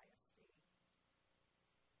Creek ISD.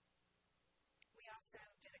 We also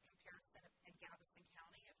did a comparison in Galveston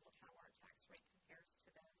County of how our tax rate compares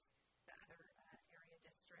to the other area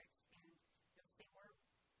districts, and you'll see we're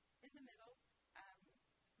in the middle,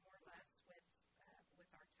 more or less, with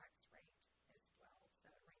our tax rate as well. So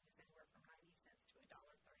it ranges anywhere from 90 cents to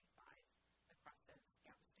 $1.35 across those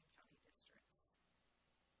Galveston County districts.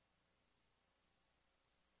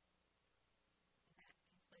 And that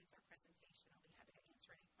concludes our presentation. I'll be happy to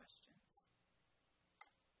answer any questions.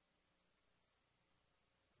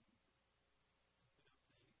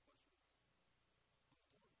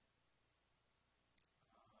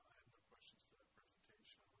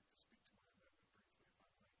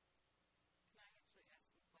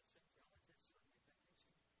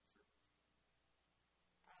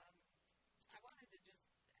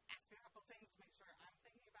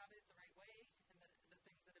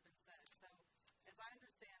 I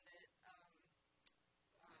understand it,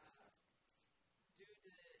 due to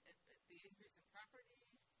the increase in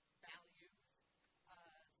property values,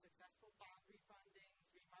 successful bond refundings,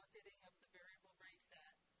 remarketing of the variable rate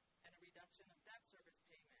debt, and a reduction of debt service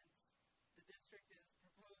payments, the district is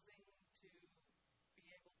proposing to be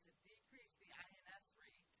able to decrease the INS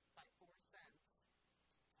rate by 4 cents,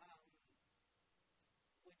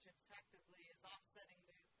 which effectively is offsetting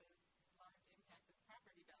the large impact of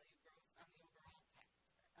property value growth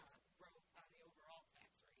on the overall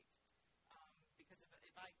tax rate. Because if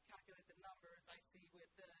I calculate the numbers, I see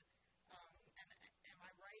with the, and am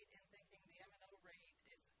I right in thinking the M&O rate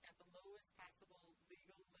is at the lowest possible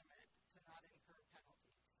legal limit to not incur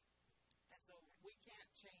penalties? And so we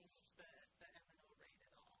can't change the M&O rate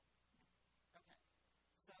at all. Okay.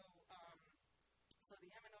 So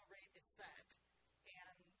the M&O rate is set,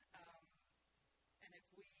 and if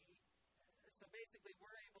we, so basically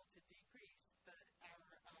we're able to decrease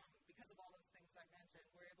because of all those things I mentioned,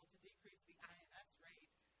 we're able to decrease the INS rate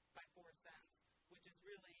by 4 cents, which is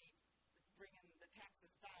really bringing the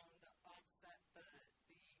taxes down to offset the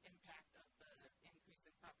impact of the increase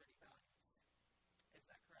in property values. Is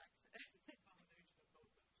that correct? A combination of both,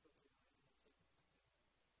 but still the INS and M&O rates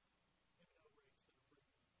that are bringing everything down.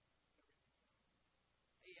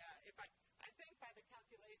 Yeah, I think by the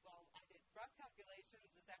I did rough calculations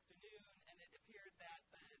this afternoon, and it appeared that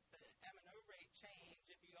the M&O rate change,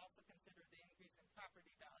 if you also consider the increase in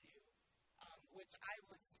property value, which I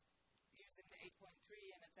was using the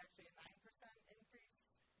 8.3, and it's actually a 9%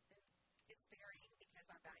 increase. It's varying because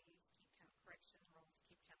our values correction rules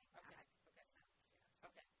keep coming back. Okay. So, yes.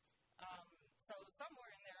 Okay. So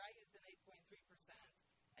somewhere in there, I used an 8.3%,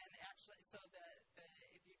 and actually, so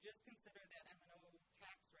if you just consider that M&O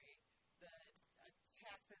tax rate, the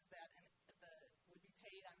taxes that would be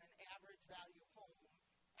paid on an average value home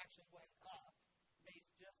actually went up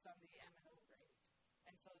based just on the M&O rate.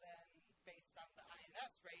 And so then, based on the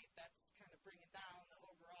INS rate, that's kind of bringing down the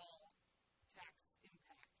overall tax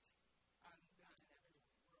impact on everything.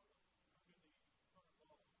 Under the current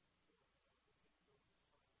law, the capability is highest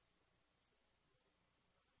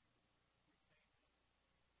 20% growth, retain that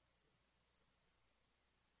 4%.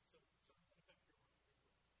 So in effect, you're right.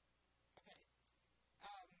 Okay.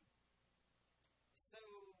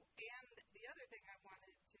 And the other thing I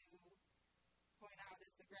wanted to point out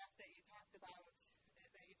is the graph that you talked about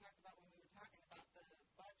when we were talking about the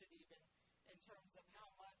budget, even in terms of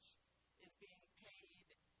how much is being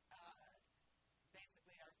paid,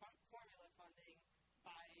 basically our formula funding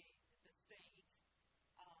by the state,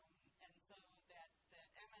 and so that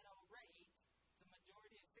M&O rate, the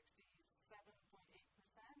majority of 67%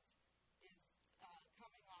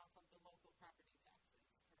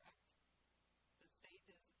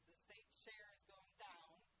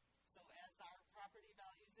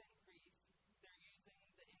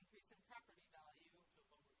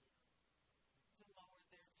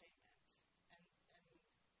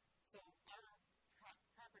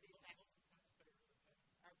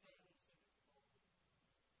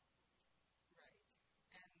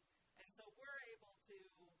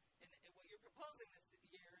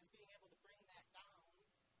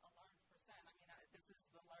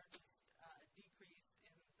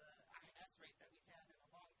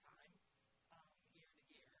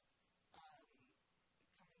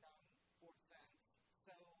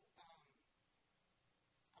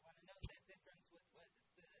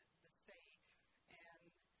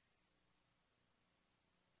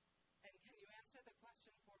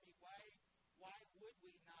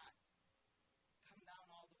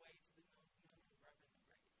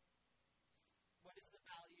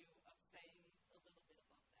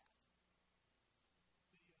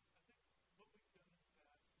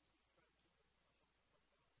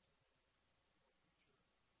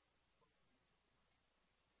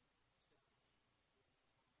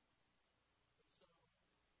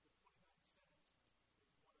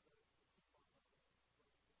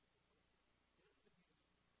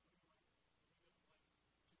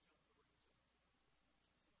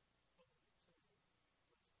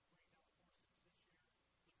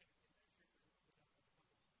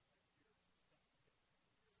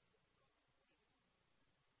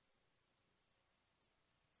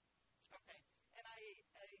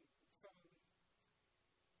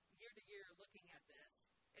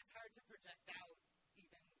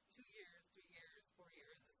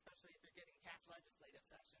 legislative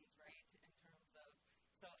sessions, right? In terms of,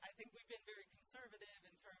 so I think we've been very conservative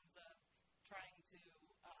in terms of trying to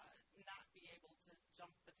not be able to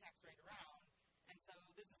jump the tax rate around. And so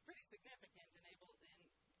this is pretty significant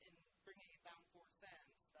in bringing it down 4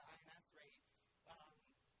 cents, the INS rate,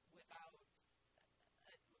 without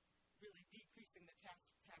really decreasing the tax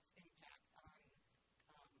impact on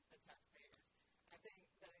the taxpayers. I think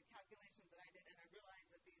the calculations that I did, and I realize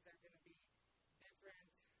that these are going to be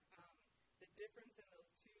different, the difference in those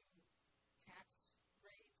two tax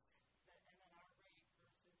rates, the NNR rate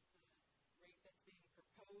versus the rate that's being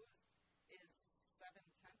proposed, is 0.7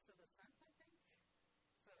 cents, I think.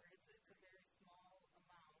 So it's a very small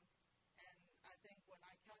amount. And I think when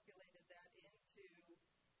I calculated that into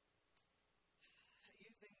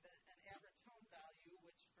using an average home value,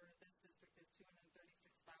 which for this district is $236,238,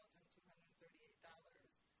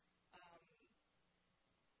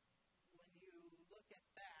 when you look at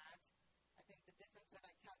that, I think the difference that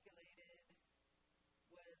I calculated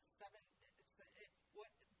was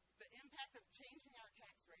the impact of changing our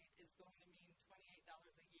tax rate is going to mean $28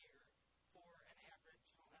 a year for an average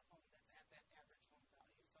home, a home that's at that average home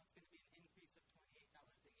value. So it's going to be an increase of $28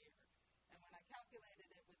 a year. And when I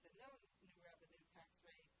calculated it with the no new revenue tax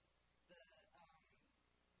rate, the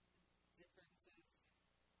difference is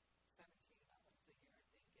 $17 a year, I think.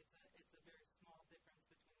 It's a very small difference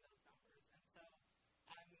between those numbers. And so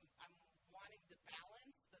I'm wanting to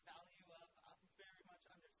balance the value of very much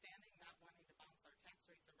understanding, not wanting to bounce our tax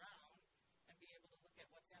rates around and be able to look at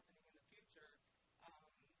what's happening in the future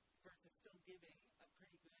versus still giving a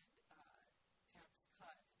pretty good tax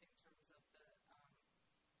cut in terms of the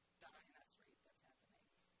INS rate that's happening.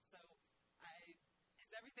 So is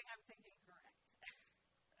everything I'm thinking correct?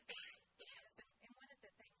 Yes, and one of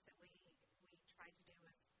the things that we tried to do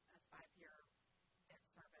is a 5-year debt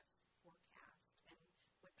service forecast, and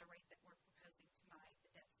with the rate that we're proposing tonight,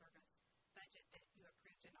 the debt service budget that you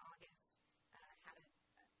approved in August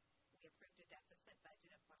we approved a deficit budget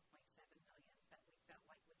of $1.7 million, but we felt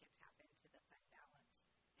like we could tap into the fund balance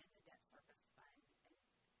and the debt service fund and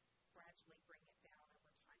gradually bring it down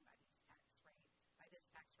over time by this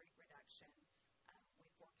tax rate reduction. We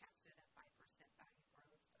forecasted a 5% value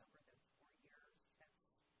growth over those 4 years.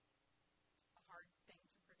 That's a hard thing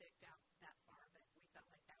to predict out that far, but we felt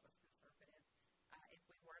like that was conservative. If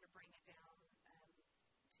we were to bring it down to the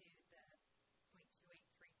 0.2833,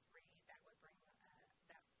 that would bring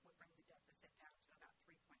the deficit down to about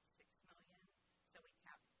 $3.6 million. So we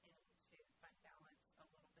tap into fund balance a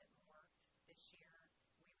little bit more this year.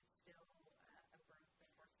 We would still, over the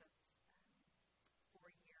course of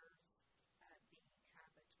 4 years,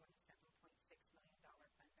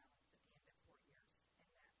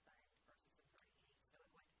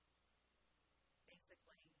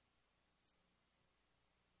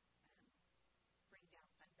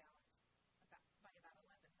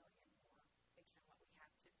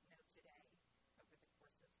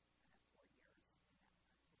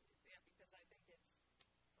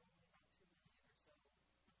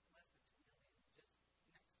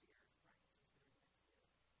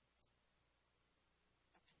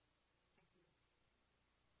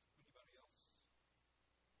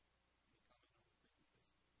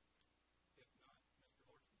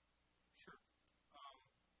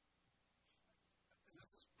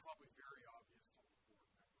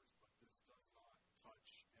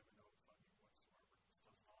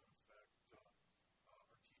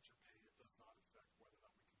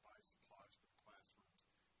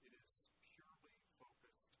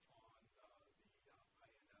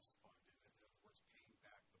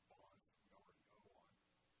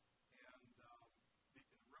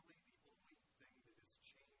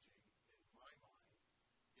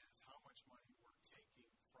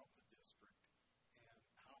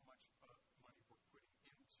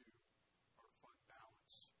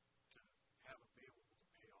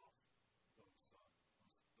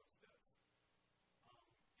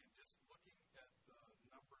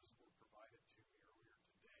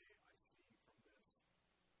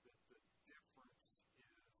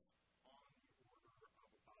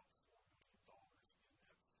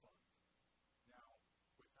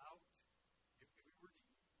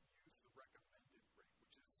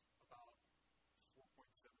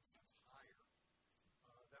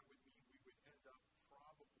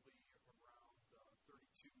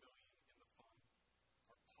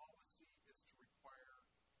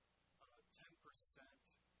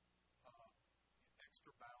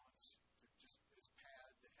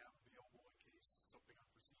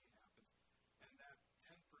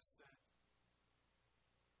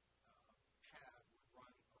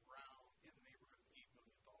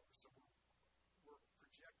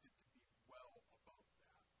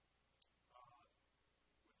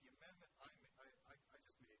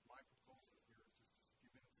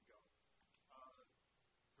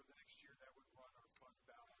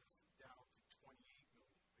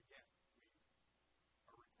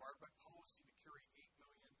 policy to carry $8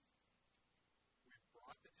 million. We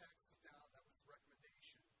brought the taxes down. That was the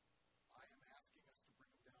recommendation. I am asking us to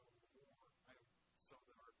bring them down a little more so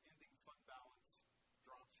that our ending fund balance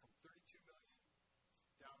drops from $32 million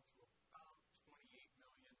down to about $28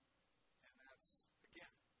 million. And that's,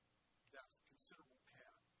 again, that's considerable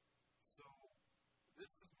pad. So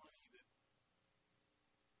this is money that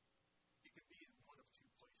it can be in one of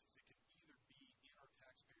two places. It can either be in our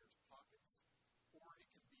taxpayers' pockets, or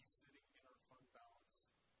it can be sitting in our fund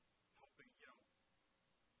balance, helping,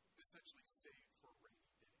 essentially save for a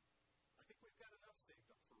rainy day. I think we've got enough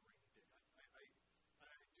saved up for a rainy day. I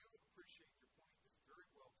do appreciate your point. It's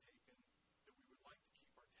very well taken that we would like to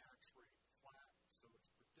keep our tax rate flat so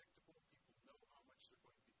it's predictable. People know how much they're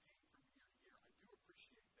going to be paying from year to year. I do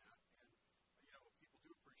appreciate that, and people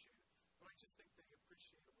do appreciate it. But I just think they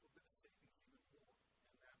appreciate a little bit of savings even more,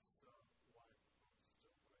 and that's why I proposed what I did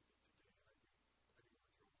today.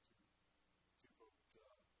 And I do urge you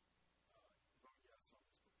all to vote yes on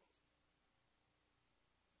this proposal.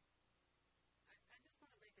 I just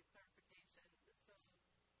want to make a clarification. So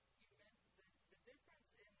you meant the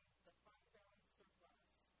difference in the fund balance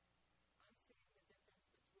surplus. I'm seeing the difference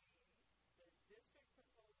between the district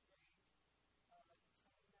proposed rate of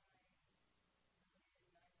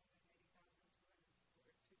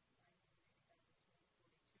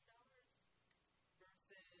 $980,242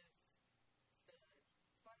 versus the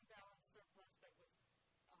fund balance surplus that was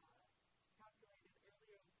calculated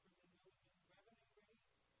earlier for the no new revenue rate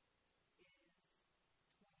is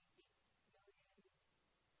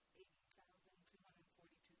 $28,080,242,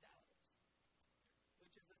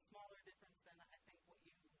 which is a smaller difference than I think what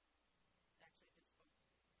you actually just spoke to.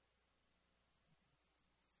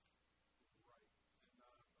 Right. And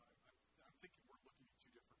I'm thinking we're looking at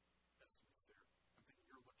two different estimates there. I'm thinking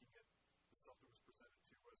you're looking at the stuff that was presented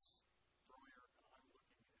to us earlier, and I'm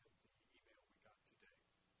looking at the email we got today.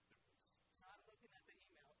 That was not looking at the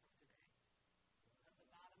email from today. At the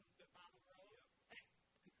bottom row. Yeah.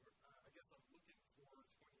 I guess I'm looking for 29,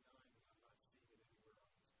 and I'm not seeing it anywhere on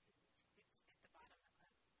this page. It's at the bottom of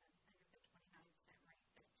under the 29-cent rate,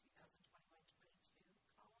 the 2021-22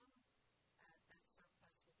 column. The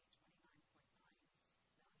surplus will be $29.9 million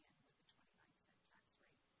with the 29-cent tax rate.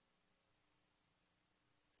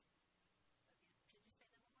 Again, could you say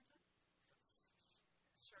that one more time?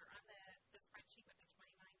 Sure. On the spreadsheet with the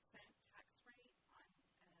 29-cent tax rate on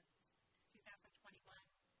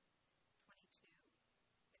 2021-22,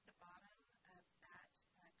 at the bottom of that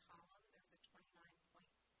column, there's a $29,980,242.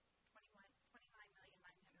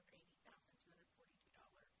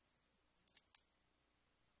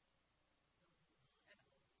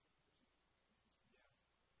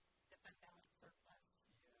 The fund balance surplus.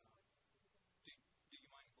 Do you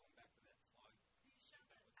mind going back to that slide? Do you show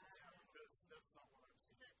that? Yeah, because that's not what I'm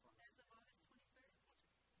seeing. Is it as of August 23rd?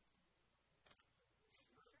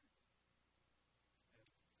 Sure. And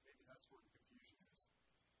maybe that's where the confusion is.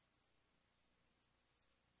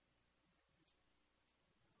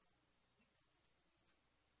 Yeah,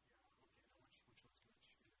 okay, now which one's going to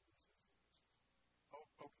shoot?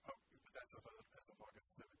 But that's of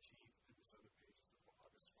August 17th, and this other page is of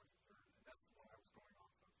August 23rd, and that's the one I was going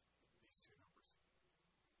off of, these two numbers.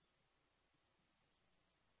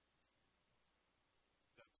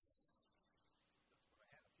 That's what I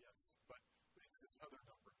have, yes. But it's this other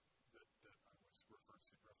number that I was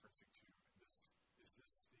referencing to, and this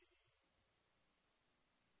is the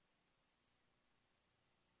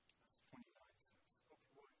that's 29 cents. Okay,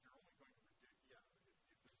 well, if you're only going to reduce, if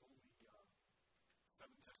there's only 7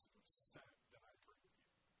 tenths of a cent, then I agree with you.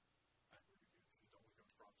 It only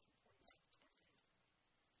drops from 29 to 28.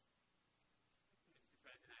 Mr.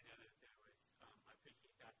 President, I know that there was, I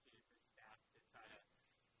appreciate the opportunity for staff to try to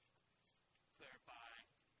clarify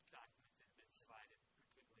documents that have been provided,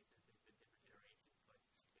 particularly since there's been different iterations, but if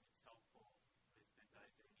it's helpful, Ms. Benta,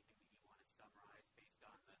 is there anything that you want to summarize based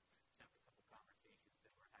on the separate couple conversations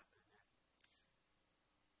that were happening there?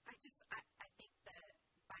 I think that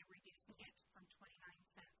by reducing it from 29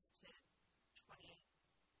 cents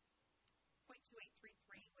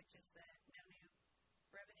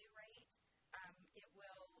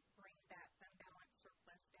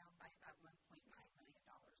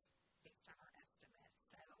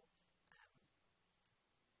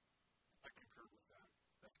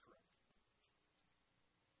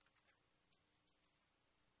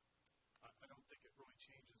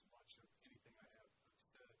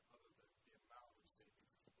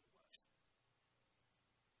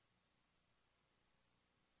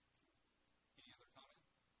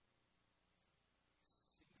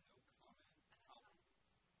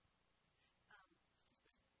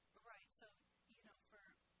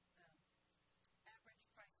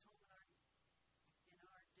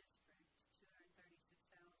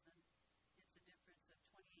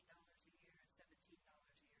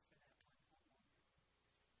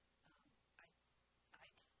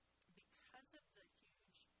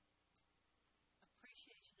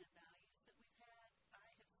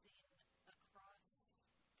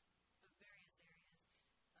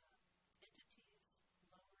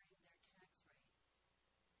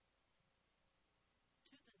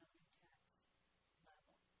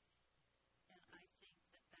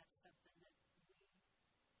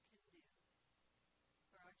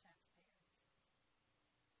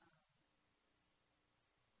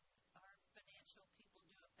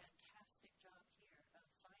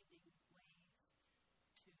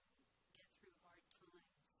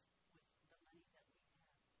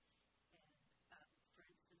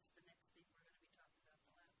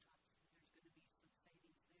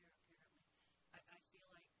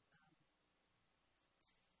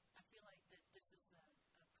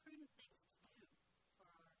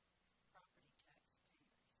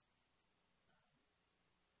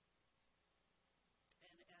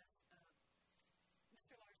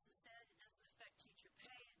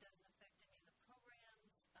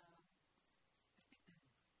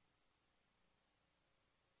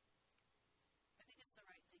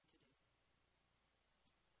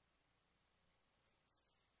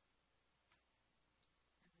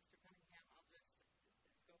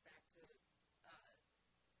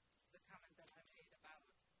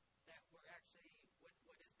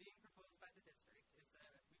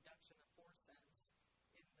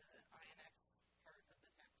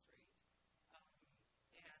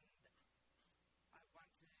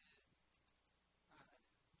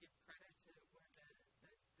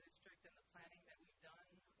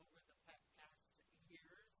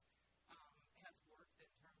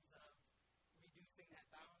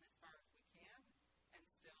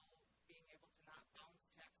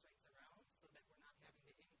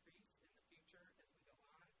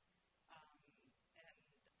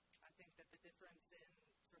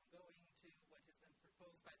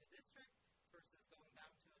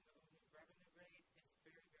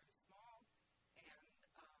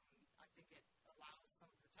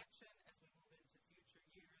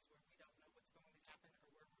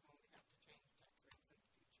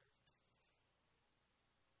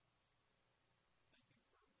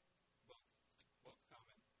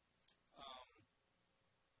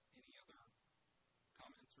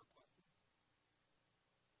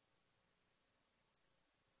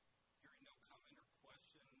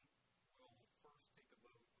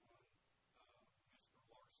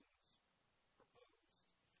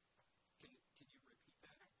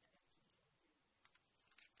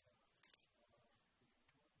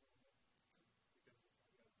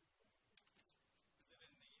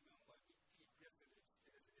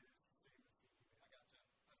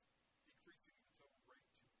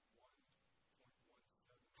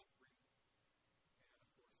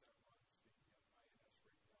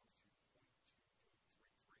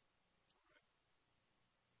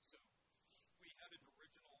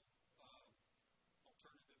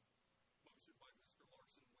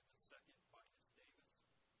second by Ms. Davis.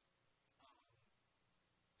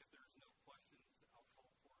 If there's no questions, I'll call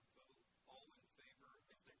for a vote. All in favor of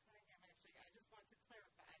the... Mr. Cunningham, actually, I just want to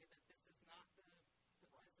clarify that this is not the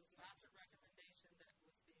recommendation that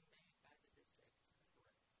was being made by the district. Correct.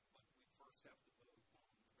 But we first have to vote on the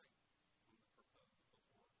proposed before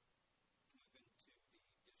moving to the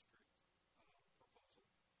district proposal.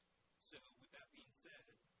 So with that being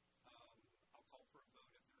said, I'll call for a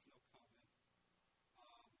vote if there's no comment.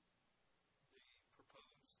 The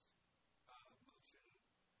proposed motion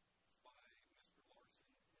by Mr.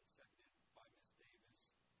 Larson and seconded by Ms.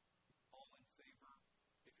 Davis. All in favor?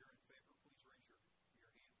 If you're in favor, please raise your hand.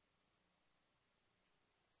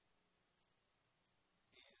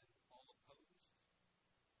 And all opposed?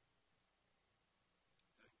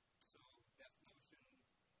 Okay, so that motion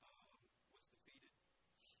was defeated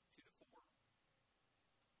 2-4.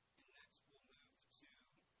 And next we'll move to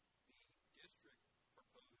the district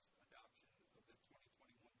proposed adoption of the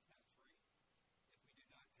 2021 tax rate. If we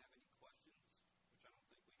do not have any questions, which I don't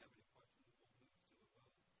think we have any questions, we'll move to a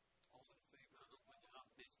vote. All in favor?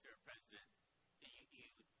 Mr. President,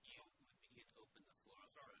 you'd open the floor.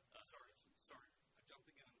 Sorry. I jumped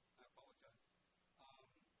the gun. I apologize.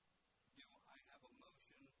 Do I have a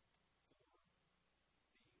motion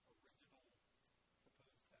for the original proposed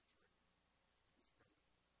tax rate? Mr. President.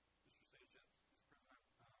 Mr. Sanchez? Mr.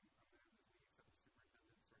 President, I move that we accept the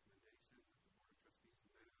superintendent's recommendation that the Board of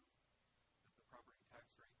Trustees move that the property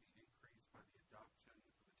tax rate be increased by the adoption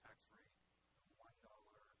of the tax rate of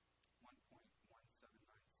 $1.1797,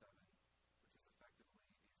 which is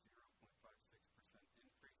effectively a 0.56%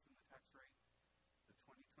 increase in the tax rate. The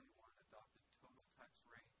 2021 adopted total tax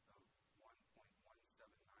rate of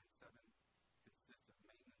 1.1797 consists of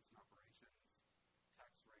maintenance and operations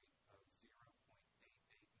tax rate of 0.8897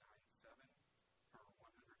 per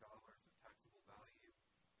 $100 of taxable value,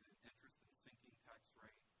 and an interest and sinking tax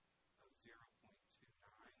rate of 0.29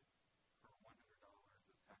 per $100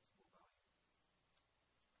 of taxable value.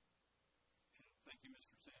 Thank you,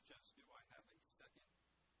 Mr. Sanchez. Do I have a second?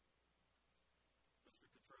 Mr.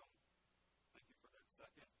 Cottrell, thank you for that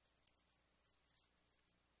second. And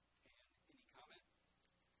any comment?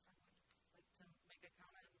 I would like to make a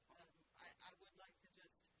comment. I would like to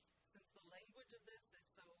just, since the language of this is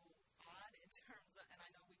so odd in terms of, and I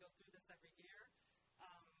know we go through this every year,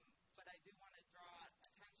 but I do want to draw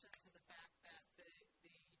attention to the fact that the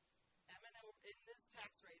M&O in this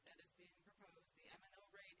tax rate that is being proposed, the M&O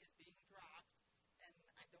rate is being dropped, and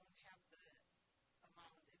I don't have the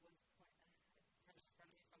amount. It was I have in front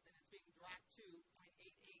of me something. It's being dropped to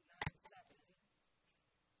 0.8897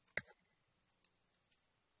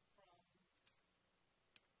 from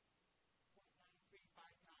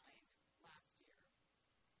 0.9359 last year,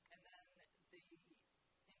 and then the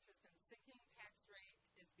interest and sinking tax rate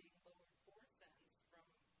is being lowered 4 cents from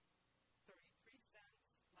 33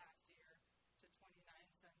 cents last year to 29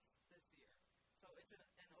 cents this year. So it's an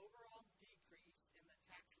overall decrease in the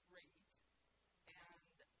tax rate, and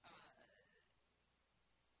the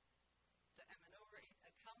M&O rate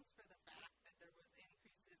accounts for the fact that there was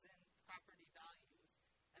increases in property values.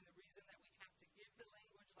 And the reason that we have to give the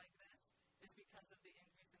language like this is because of the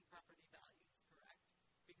increase in property values, correct?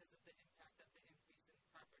 Because of the impact of the increase in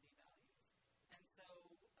property values. And so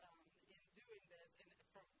in doing this, and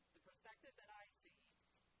from the perspective that I see,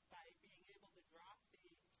 by being able to drop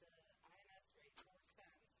the INS rate 4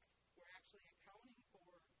 cents, we're actually accounting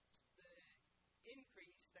for the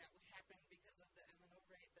increase that would happen because of the M&O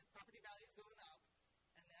rate. The property value is going up,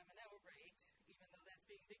 and the M&O rate, even though that's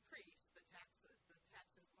being decreased, the tax is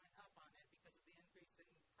going up on it because of the increase in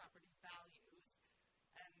property values.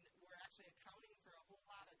 And we're actually accounting for a whole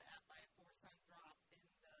lot of that by a 4-cent drop in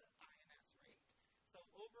the INS rate. So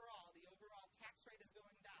overall, the overall tax rate is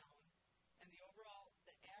going down, and the average,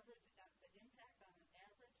 the impact on an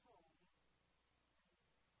average home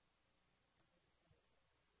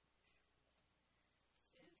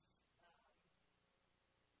is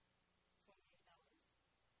 $28 per year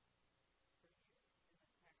in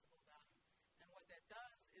the taxable value. And what that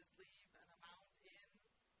does is leave an amount in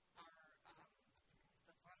our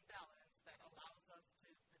the fund balance that allows us to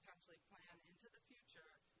potentially plan into the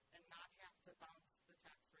future and not have to bounce the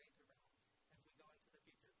tax rate around as we go into the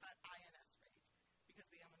future. But INS rate, because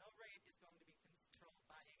the M&O rate is going to be controlled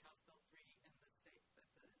by House Bill 3 in the state, that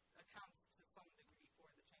accounts to some degree for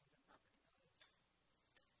the change in property values.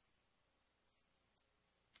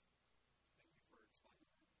 Thank you for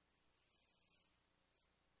explaining that.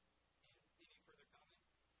 And any further comment?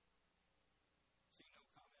 See no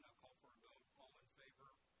comment, I'll call for a vote. All in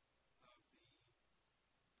favor of the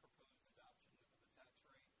proposed adoption of the tax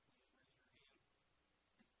rate, please raise your hand.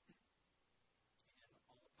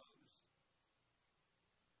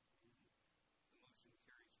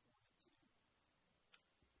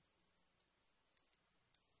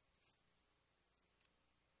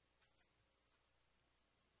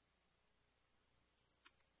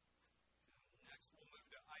 Next, we'll move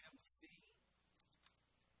to item C,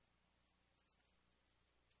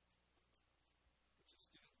 which is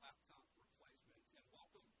student laptop replacement. And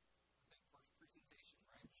welcome, I think, first presentation,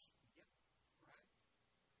 right? Yep. Right.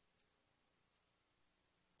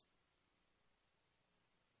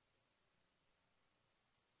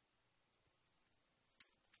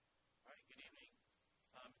 All right, good evening.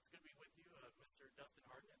 It's good to be with you. Mr. Dustin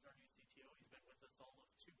Harden is our new CTO. He's been with us all of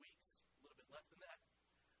 2 weeks, a little bit less than that.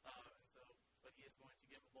 But he is going to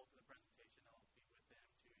give a bulk of the presentation. I'll be with him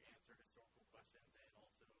to answer historical questions and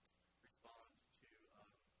also respond to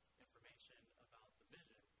information about the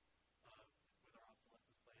vision with our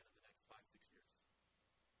obsolescence plan in the next 5-6 years.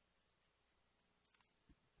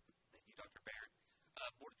 Thank you, Dr. Barrett.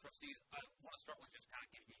 Board of Trustees, I want to start with just kind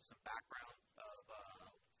of giving you some background of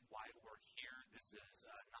why we're here. This is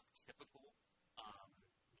not typical.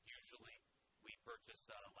 Usually we purchase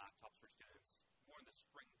laptops for students more in the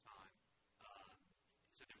springtime.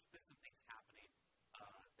 So there's been some things happening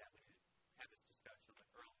that we had this discussion a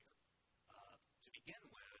little earlier. To begin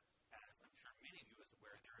with, as I'm sure many of you is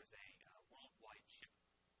aware, there is a worldwide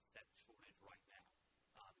chipset shortage right now.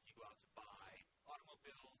 You go out to buy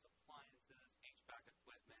automobiles, appliances, HVAC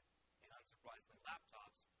equipment, and unsurprisingly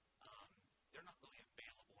laptops, they're not really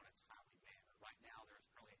available in a timely manner. Right now, there's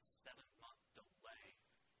currently a 7-month delay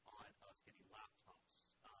on us getting laptops.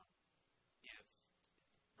 If,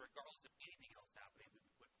 regardless of anything else happening, we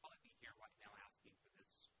would probably be here right now asking for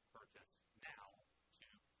this purchase now to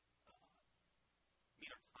meet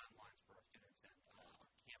our timelines for our students and our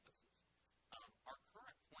campuses. Our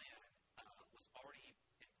current plan was already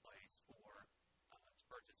in place for to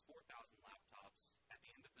purchase 4,000 laptops at the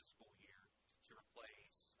end of the school year to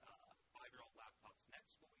replace 5-year-old laptops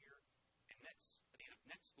next school year, and at the end of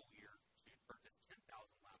next school year to purchase 10,000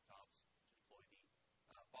 laptops to deploy the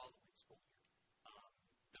following school year.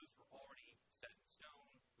 Those were already set in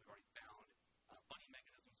stone. We've already found funding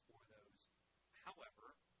mechanisms for those.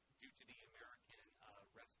 However, due to the American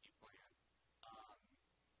Rescue Plan,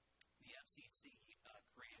 the FCC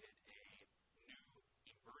created a new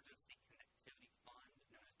emergency connectivity fund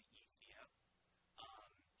known as the ECF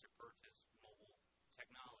to purchase mobile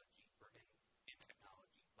technology for in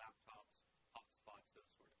technology, laptops, hotspots,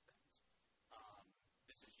 those sort of things.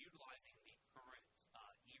 This is utilizing the current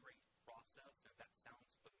E-rate process. If that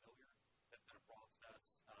sounds familiar, that's been a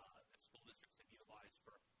process that school districts have utilized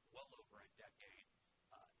for well over a decade,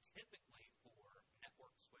 typically for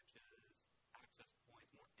network switches, access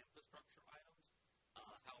points, more infrastructure items.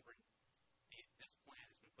 However, this plan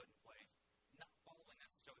has been put in place, not following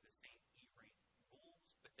necessarily the same E-rate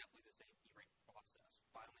rules, but definitely the same E-rate process,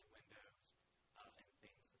 filing windows, and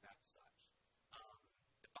things of that such.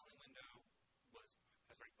 The filing window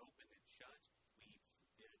has already opened and shut. We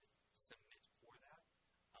did submit for that.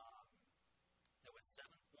 There was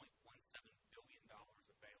 $7.17 billion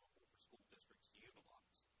available for school districts to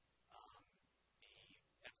utilize. The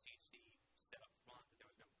FCC set up front that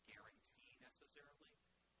there was no guarantee necessarily.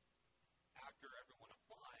 After everyone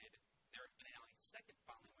applied, there has been now a second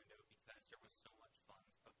filing window because there was so much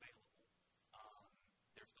funds available.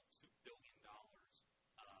 There's still $2 billion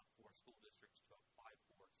for school districts to apply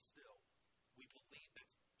for still. We believe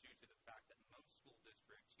that's due to the fact that most school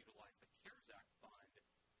districts utilize the CARES Act fund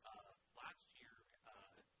last year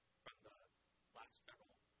from the last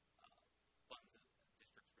federal funds that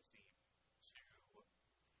districts received to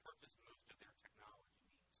purchase most of their technology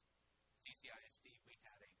needs. CCISD, we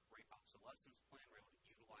had a great obsolescence plan. We were able to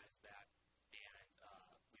utilize that and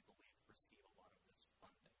we believe receive a lot of this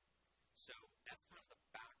funding. So that's kind of the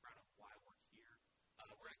background of why we're here.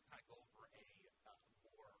 We're going to kind of go over a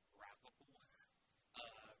more graphical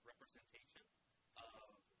representation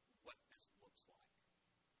of what this looks like.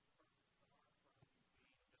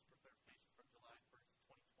 Just for clarification, from July 1st,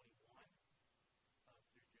 2021 through June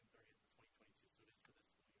 30th of 2022, so it is for this school year. I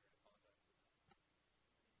apologize for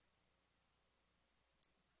that.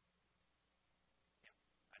 Yeah,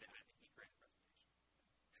 I didn't need create a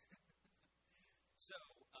presentation. So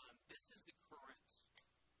this is the current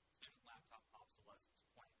student laptop obsolescence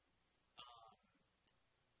plan.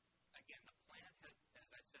 Again, the plan had,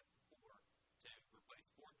 as I said before, to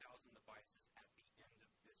replace 4,000 devices at the end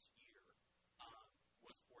of this year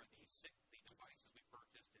was for the devices we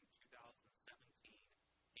purchased in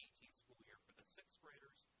 2017-18 school year for the 6th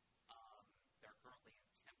graders. They're currently in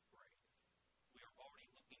 10th grade. We are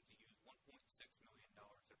already looking to use $1.6 million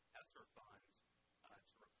of ESSER funds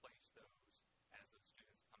to replace those as those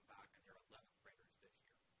students come back and they're 11th graders this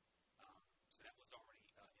year. So that was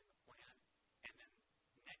already in the plan. And then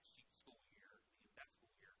next school year, that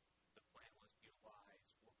school year, the plan was to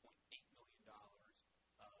utilize $4.8 million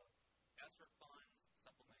of ESSER funds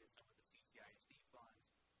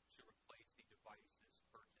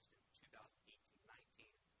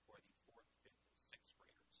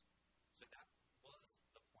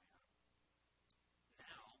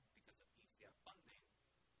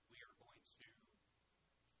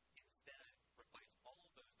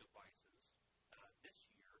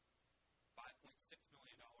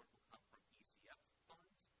million will come from ECF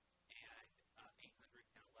funds, and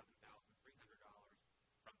 $811,300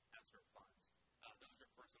 from ESSER funds. Those are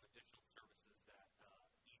for some additional services that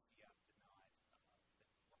ECF did not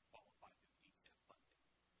qualify through the ECF funding.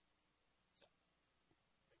 So,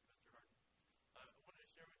 thank you, Mr. Harden. I wanted to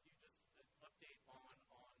share with you just an update on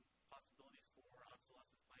possibilities for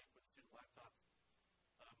obsolescence plan for the student laptops.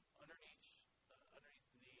 Underneath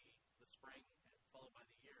the spring, followed by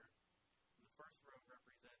the year, the first row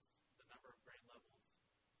represents the number of grade levels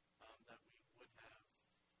that we would have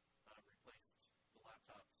replaced the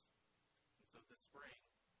laptops. And so this spring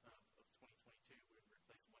of 2022, we would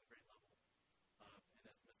replace 1 grade level. And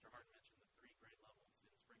as Mr. Harden mentioned, the 3 grade levels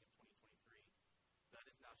in spring of 2023. That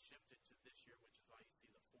is now shifted to this year, which is why you see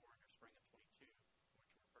the 4 under spring of 22,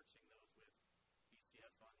 which we're purchasing those with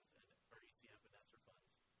ECF funds or ECF and ESSER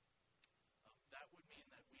funds. That would mean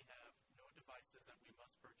that we have no devices that we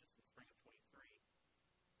must purchase in spring of 23.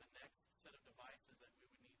 The next set of devices that we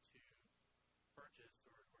would need to purchase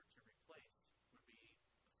or to replace would be the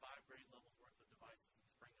 5 grade levels worth of devices in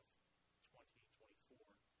spring of 2024.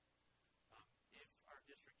 If our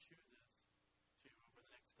district chooses to, over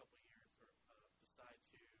the next couple of years, or decide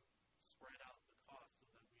to spread out the cost so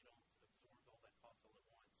that we don't absorb all that cost all at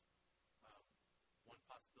once, one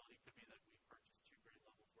possibility could be that we purchase 2 grade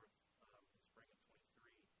levels worth in spring of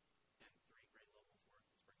 23 and 3 grade levels worth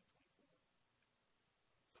in spring of 24.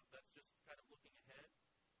 So that's just kind of looking ahead.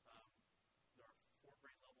 There are 4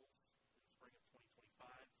 grade levels in spring of 2025,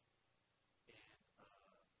 and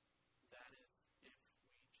that is if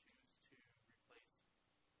we choose to replace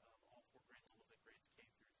all 4 grade levels at grades K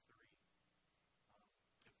through 3.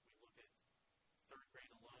 If we look at 3rd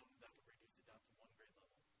grade alone, that would reduce it down to 1 grade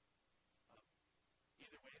level.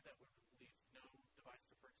 Either way, that would leave no device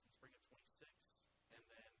to purchase in spring of 26, and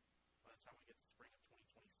then by the time we get to spring of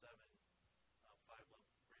 2027, 5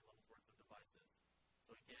 grade levels worth of devices.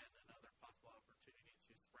 So again, another possible opportunity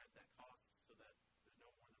to spread that cost so that there's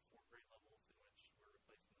no more than 4 grade levels in which we're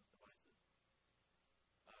replacing those devices.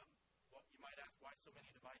 Well, you might ask, why so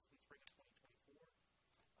many devices in spring of 2024?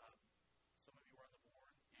 Some of you were on the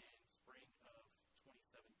board in spring of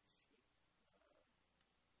 2017.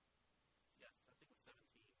 Yes, I think it was 17.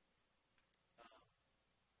 Or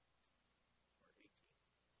 18.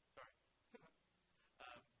 Sorry.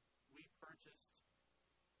 We purchased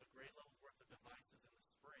a grade level's worth of devices in the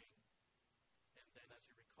spring, and then as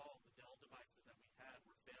you recall, the Dell devices that we had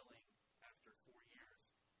were failing after 4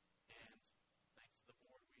 years, and thanks to the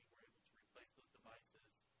board, we were able to replace those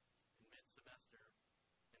devices in mid-semester,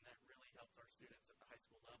 and that really helped our students at the high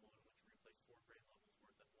school level, in which we replaced 4 grade levels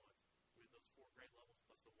worth at once. We had those 4 grade levels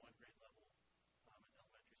plus the 1 grade level in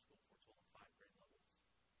elementary school for a total of 5 grade levels.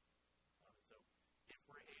 And so if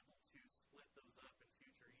we're able to split those up in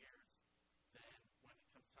future years, then when it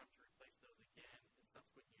comes time to replace those again in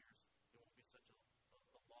subsequent years, it won't be such a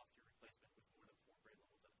lofty replacement with more than 4 grade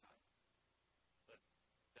levels at a time. But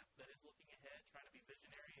that is looking ahead, trying to be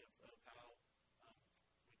visionary of how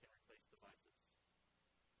we can replace devices.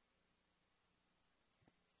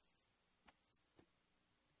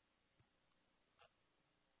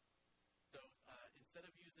 Instead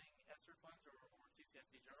of using ESSER funds or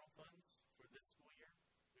CCSD general funds for this school year,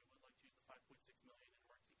 we would like to use the $5.6 million in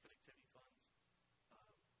emergency connectivity funds,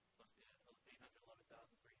 plus the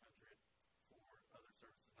 $811,300 for other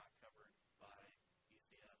services not covered by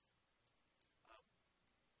ECF.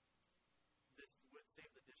 This would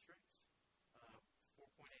save the district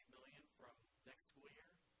 $4.8 million from next school year,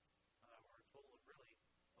 or a total of really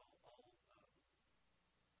all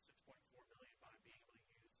 $6.4 million by being able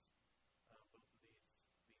to use both of these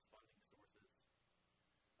funding sources.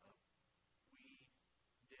 We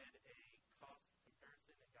did a cost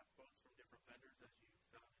comparison and got quotes from different vendors, as you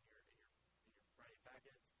found in your Friday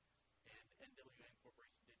packet, and NWN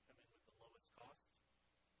Corporation did come in with the lowest cost,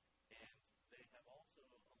 and they have also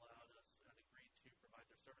allowed us and agreed to provide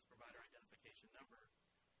their service provider identification number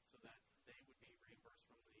so that they would be reimbursed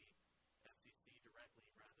from the FCC directly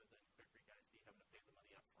rather than Quick Creek ISD having to pay the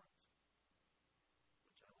money up front,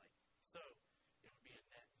 which I like. So it would be a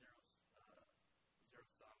net zero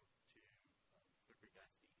sum to Quick Creek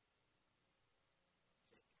ISD.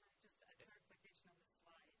 Can I just add clarification on the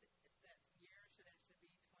slide? That year should actually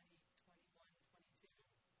be 2021, 22.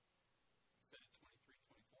 Instead of 23,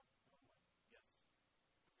 24? Yes. Okay.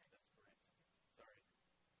 That's correct. Okay. Sorry.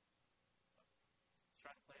 Let's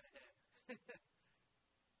try to plan ahead.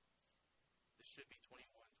 This should be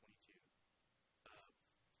 21, 22.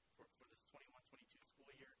 For this 21, 22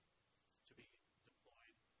 school year to be deployed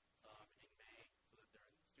in May so that they're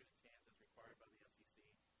in students' hands as required by the FCC.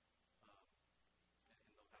 And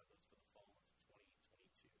they'll have those for the fall of 2022.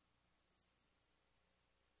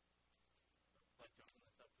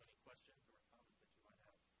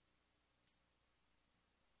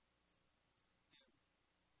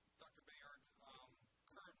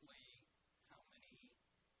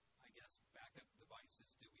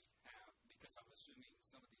 devices do we have? Because I'm assuming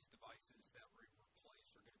some of these devices that we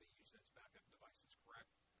replace are going to be used as backup devices, correct?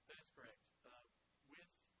 That is correct. With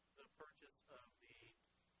the purchase of the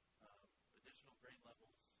additional grade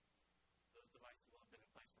levels, those devices will have been in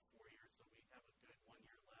place for 4 years, so we have a good 1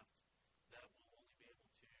 year left. That will only be able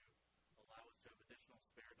to allow us to have additional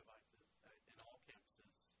spare devices in all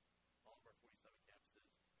campuses, all of our 47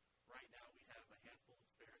 campuses. Right now, we have a handful of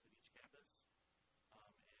spares at each campus,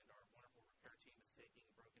 and our wonderful repair team is taking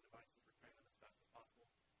broken devices, repairing them as fast as possible.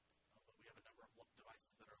 But we have a number of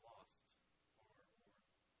devices that are lost, or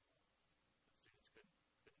students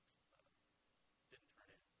didn't turn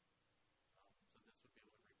in. So this would be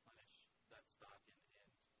able to replenish that stock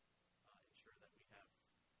and ensure that we have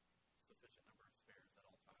sufficient number of spares at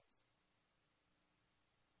all times.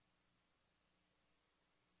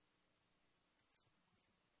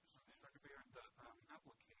 Dr. Baird, the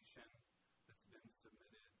application that's been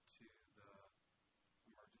submitted to the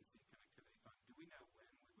Emergency Connectivity Fund, do we know when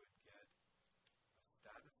we would get a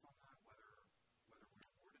status on that, whether we're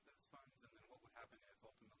awarded those funds, and then what would happen if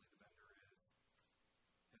ultimately the vendor has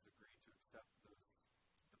agreed to accept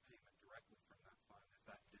the payment directly from that fund if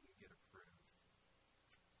that didn't get approved?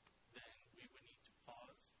 Then we would need to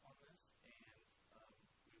pause on this, and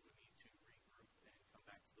we would need to regroup and come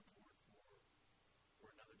back to the board for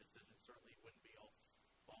another decision. Certainly it wouldn't be all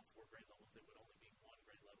 4 grade levels. It would only be 1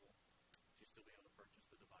 grade level to still be able to purchase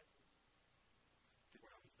the devices.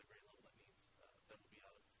 Whereas the grade level that needs that will be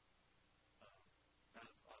out of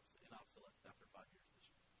obsolescence after 5 years this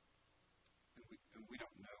year. And we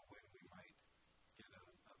don't know when we might get an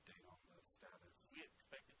update on the status. We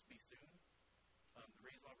expect it to be soon. The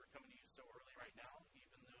reason why we're coming to you so early right now,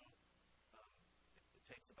 even though it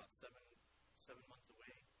takes about 7 months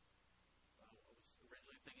away. I was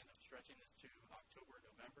originally thinking of stretching this to October,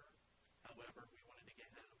 November. However, we wanted to get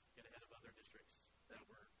ahead of other districts that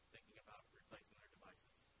were thinking about replacing their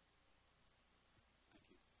devices. Thank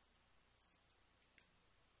you.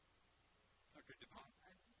 Dr. DuPont.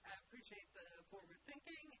 I appreciate the forward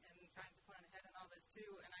thinking and trying to plan ahead and all this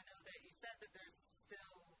too. And I know that you said that there's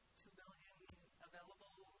still $2 billion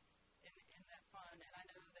available in that fund. And I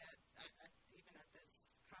know that even at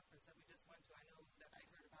this conference that we just went to, I know that I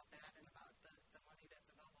heard about that and about the money that's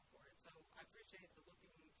available for it. So I appreciate the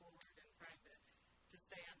looking forward and trying to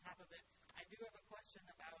stay on top of it. I do have a question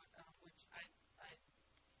about which I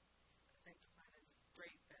think the plan is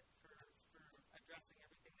great that for addressing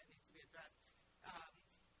everything that needs to be addressed.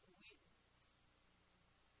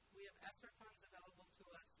 We have ESSER funds available to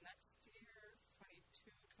us next year,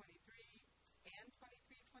 22-23, and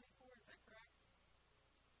 23-24. Is that correct?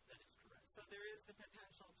 That is correct. So there is the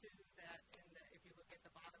potential too that, if you look at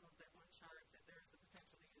the bottom of that one chart, that there is the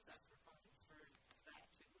potential to use ESSER funds for that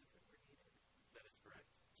too, if it were needed. That is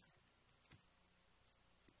correct.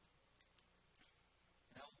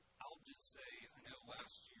 And I'll just say, I know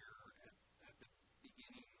last year at the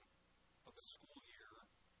beginning of the school year,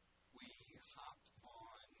 we hopped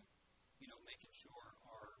on, making sure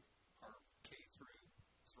our K through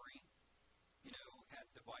 3, had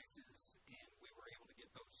devices, and we were able to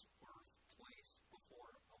get those placed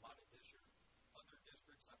before a lot of other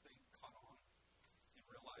districts, I think, caught on and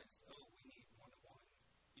realized, we need one-to-one,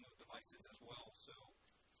 devices as well. So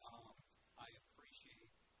I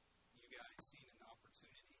appreciate you guys seeing an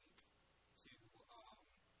opportunity to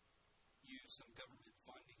use some government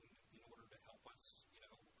funding in order to help us,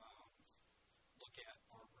 look at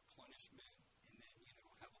our replenishment and then,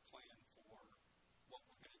 have a plan for what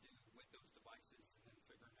we're going to do with those devices and then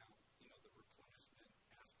figuring out, the replenishment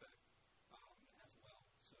aspect as well.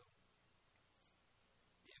 So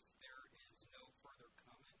if there is no further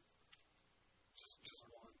comment. Just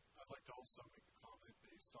one. I'd like to also make a comment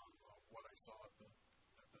based on what I saw at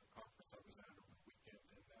the conference I was at over the weekend,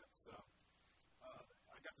 and that's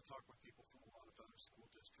I got to talk with people from a lot of other school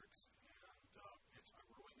districts, and I'm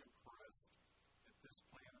really impressed at this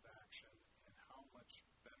plan of action and how much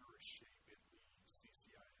better a shape it leaves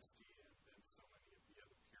CCISD in than so many of the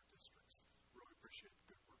other peer districts. Really appreciate the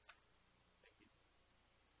good work. Thank you.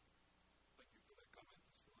 Thank you for that comment,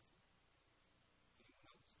 Mr. Lawson. Anyone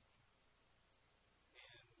else?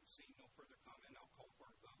 And seeing no further comment, I'll call for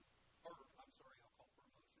a vote. I'll call for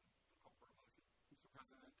a motion. Mr.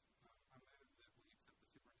 President, I move that we accept the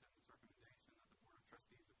superintendent's recommendation that the Board of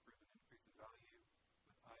Trustees approve an increase in value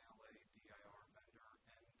with ILA DIR vendor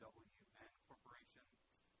NWN Corporation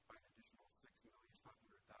by an additional $6,500,000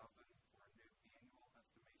 for a new annual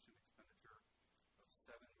estimation expenditure of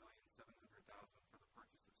 $7,000,000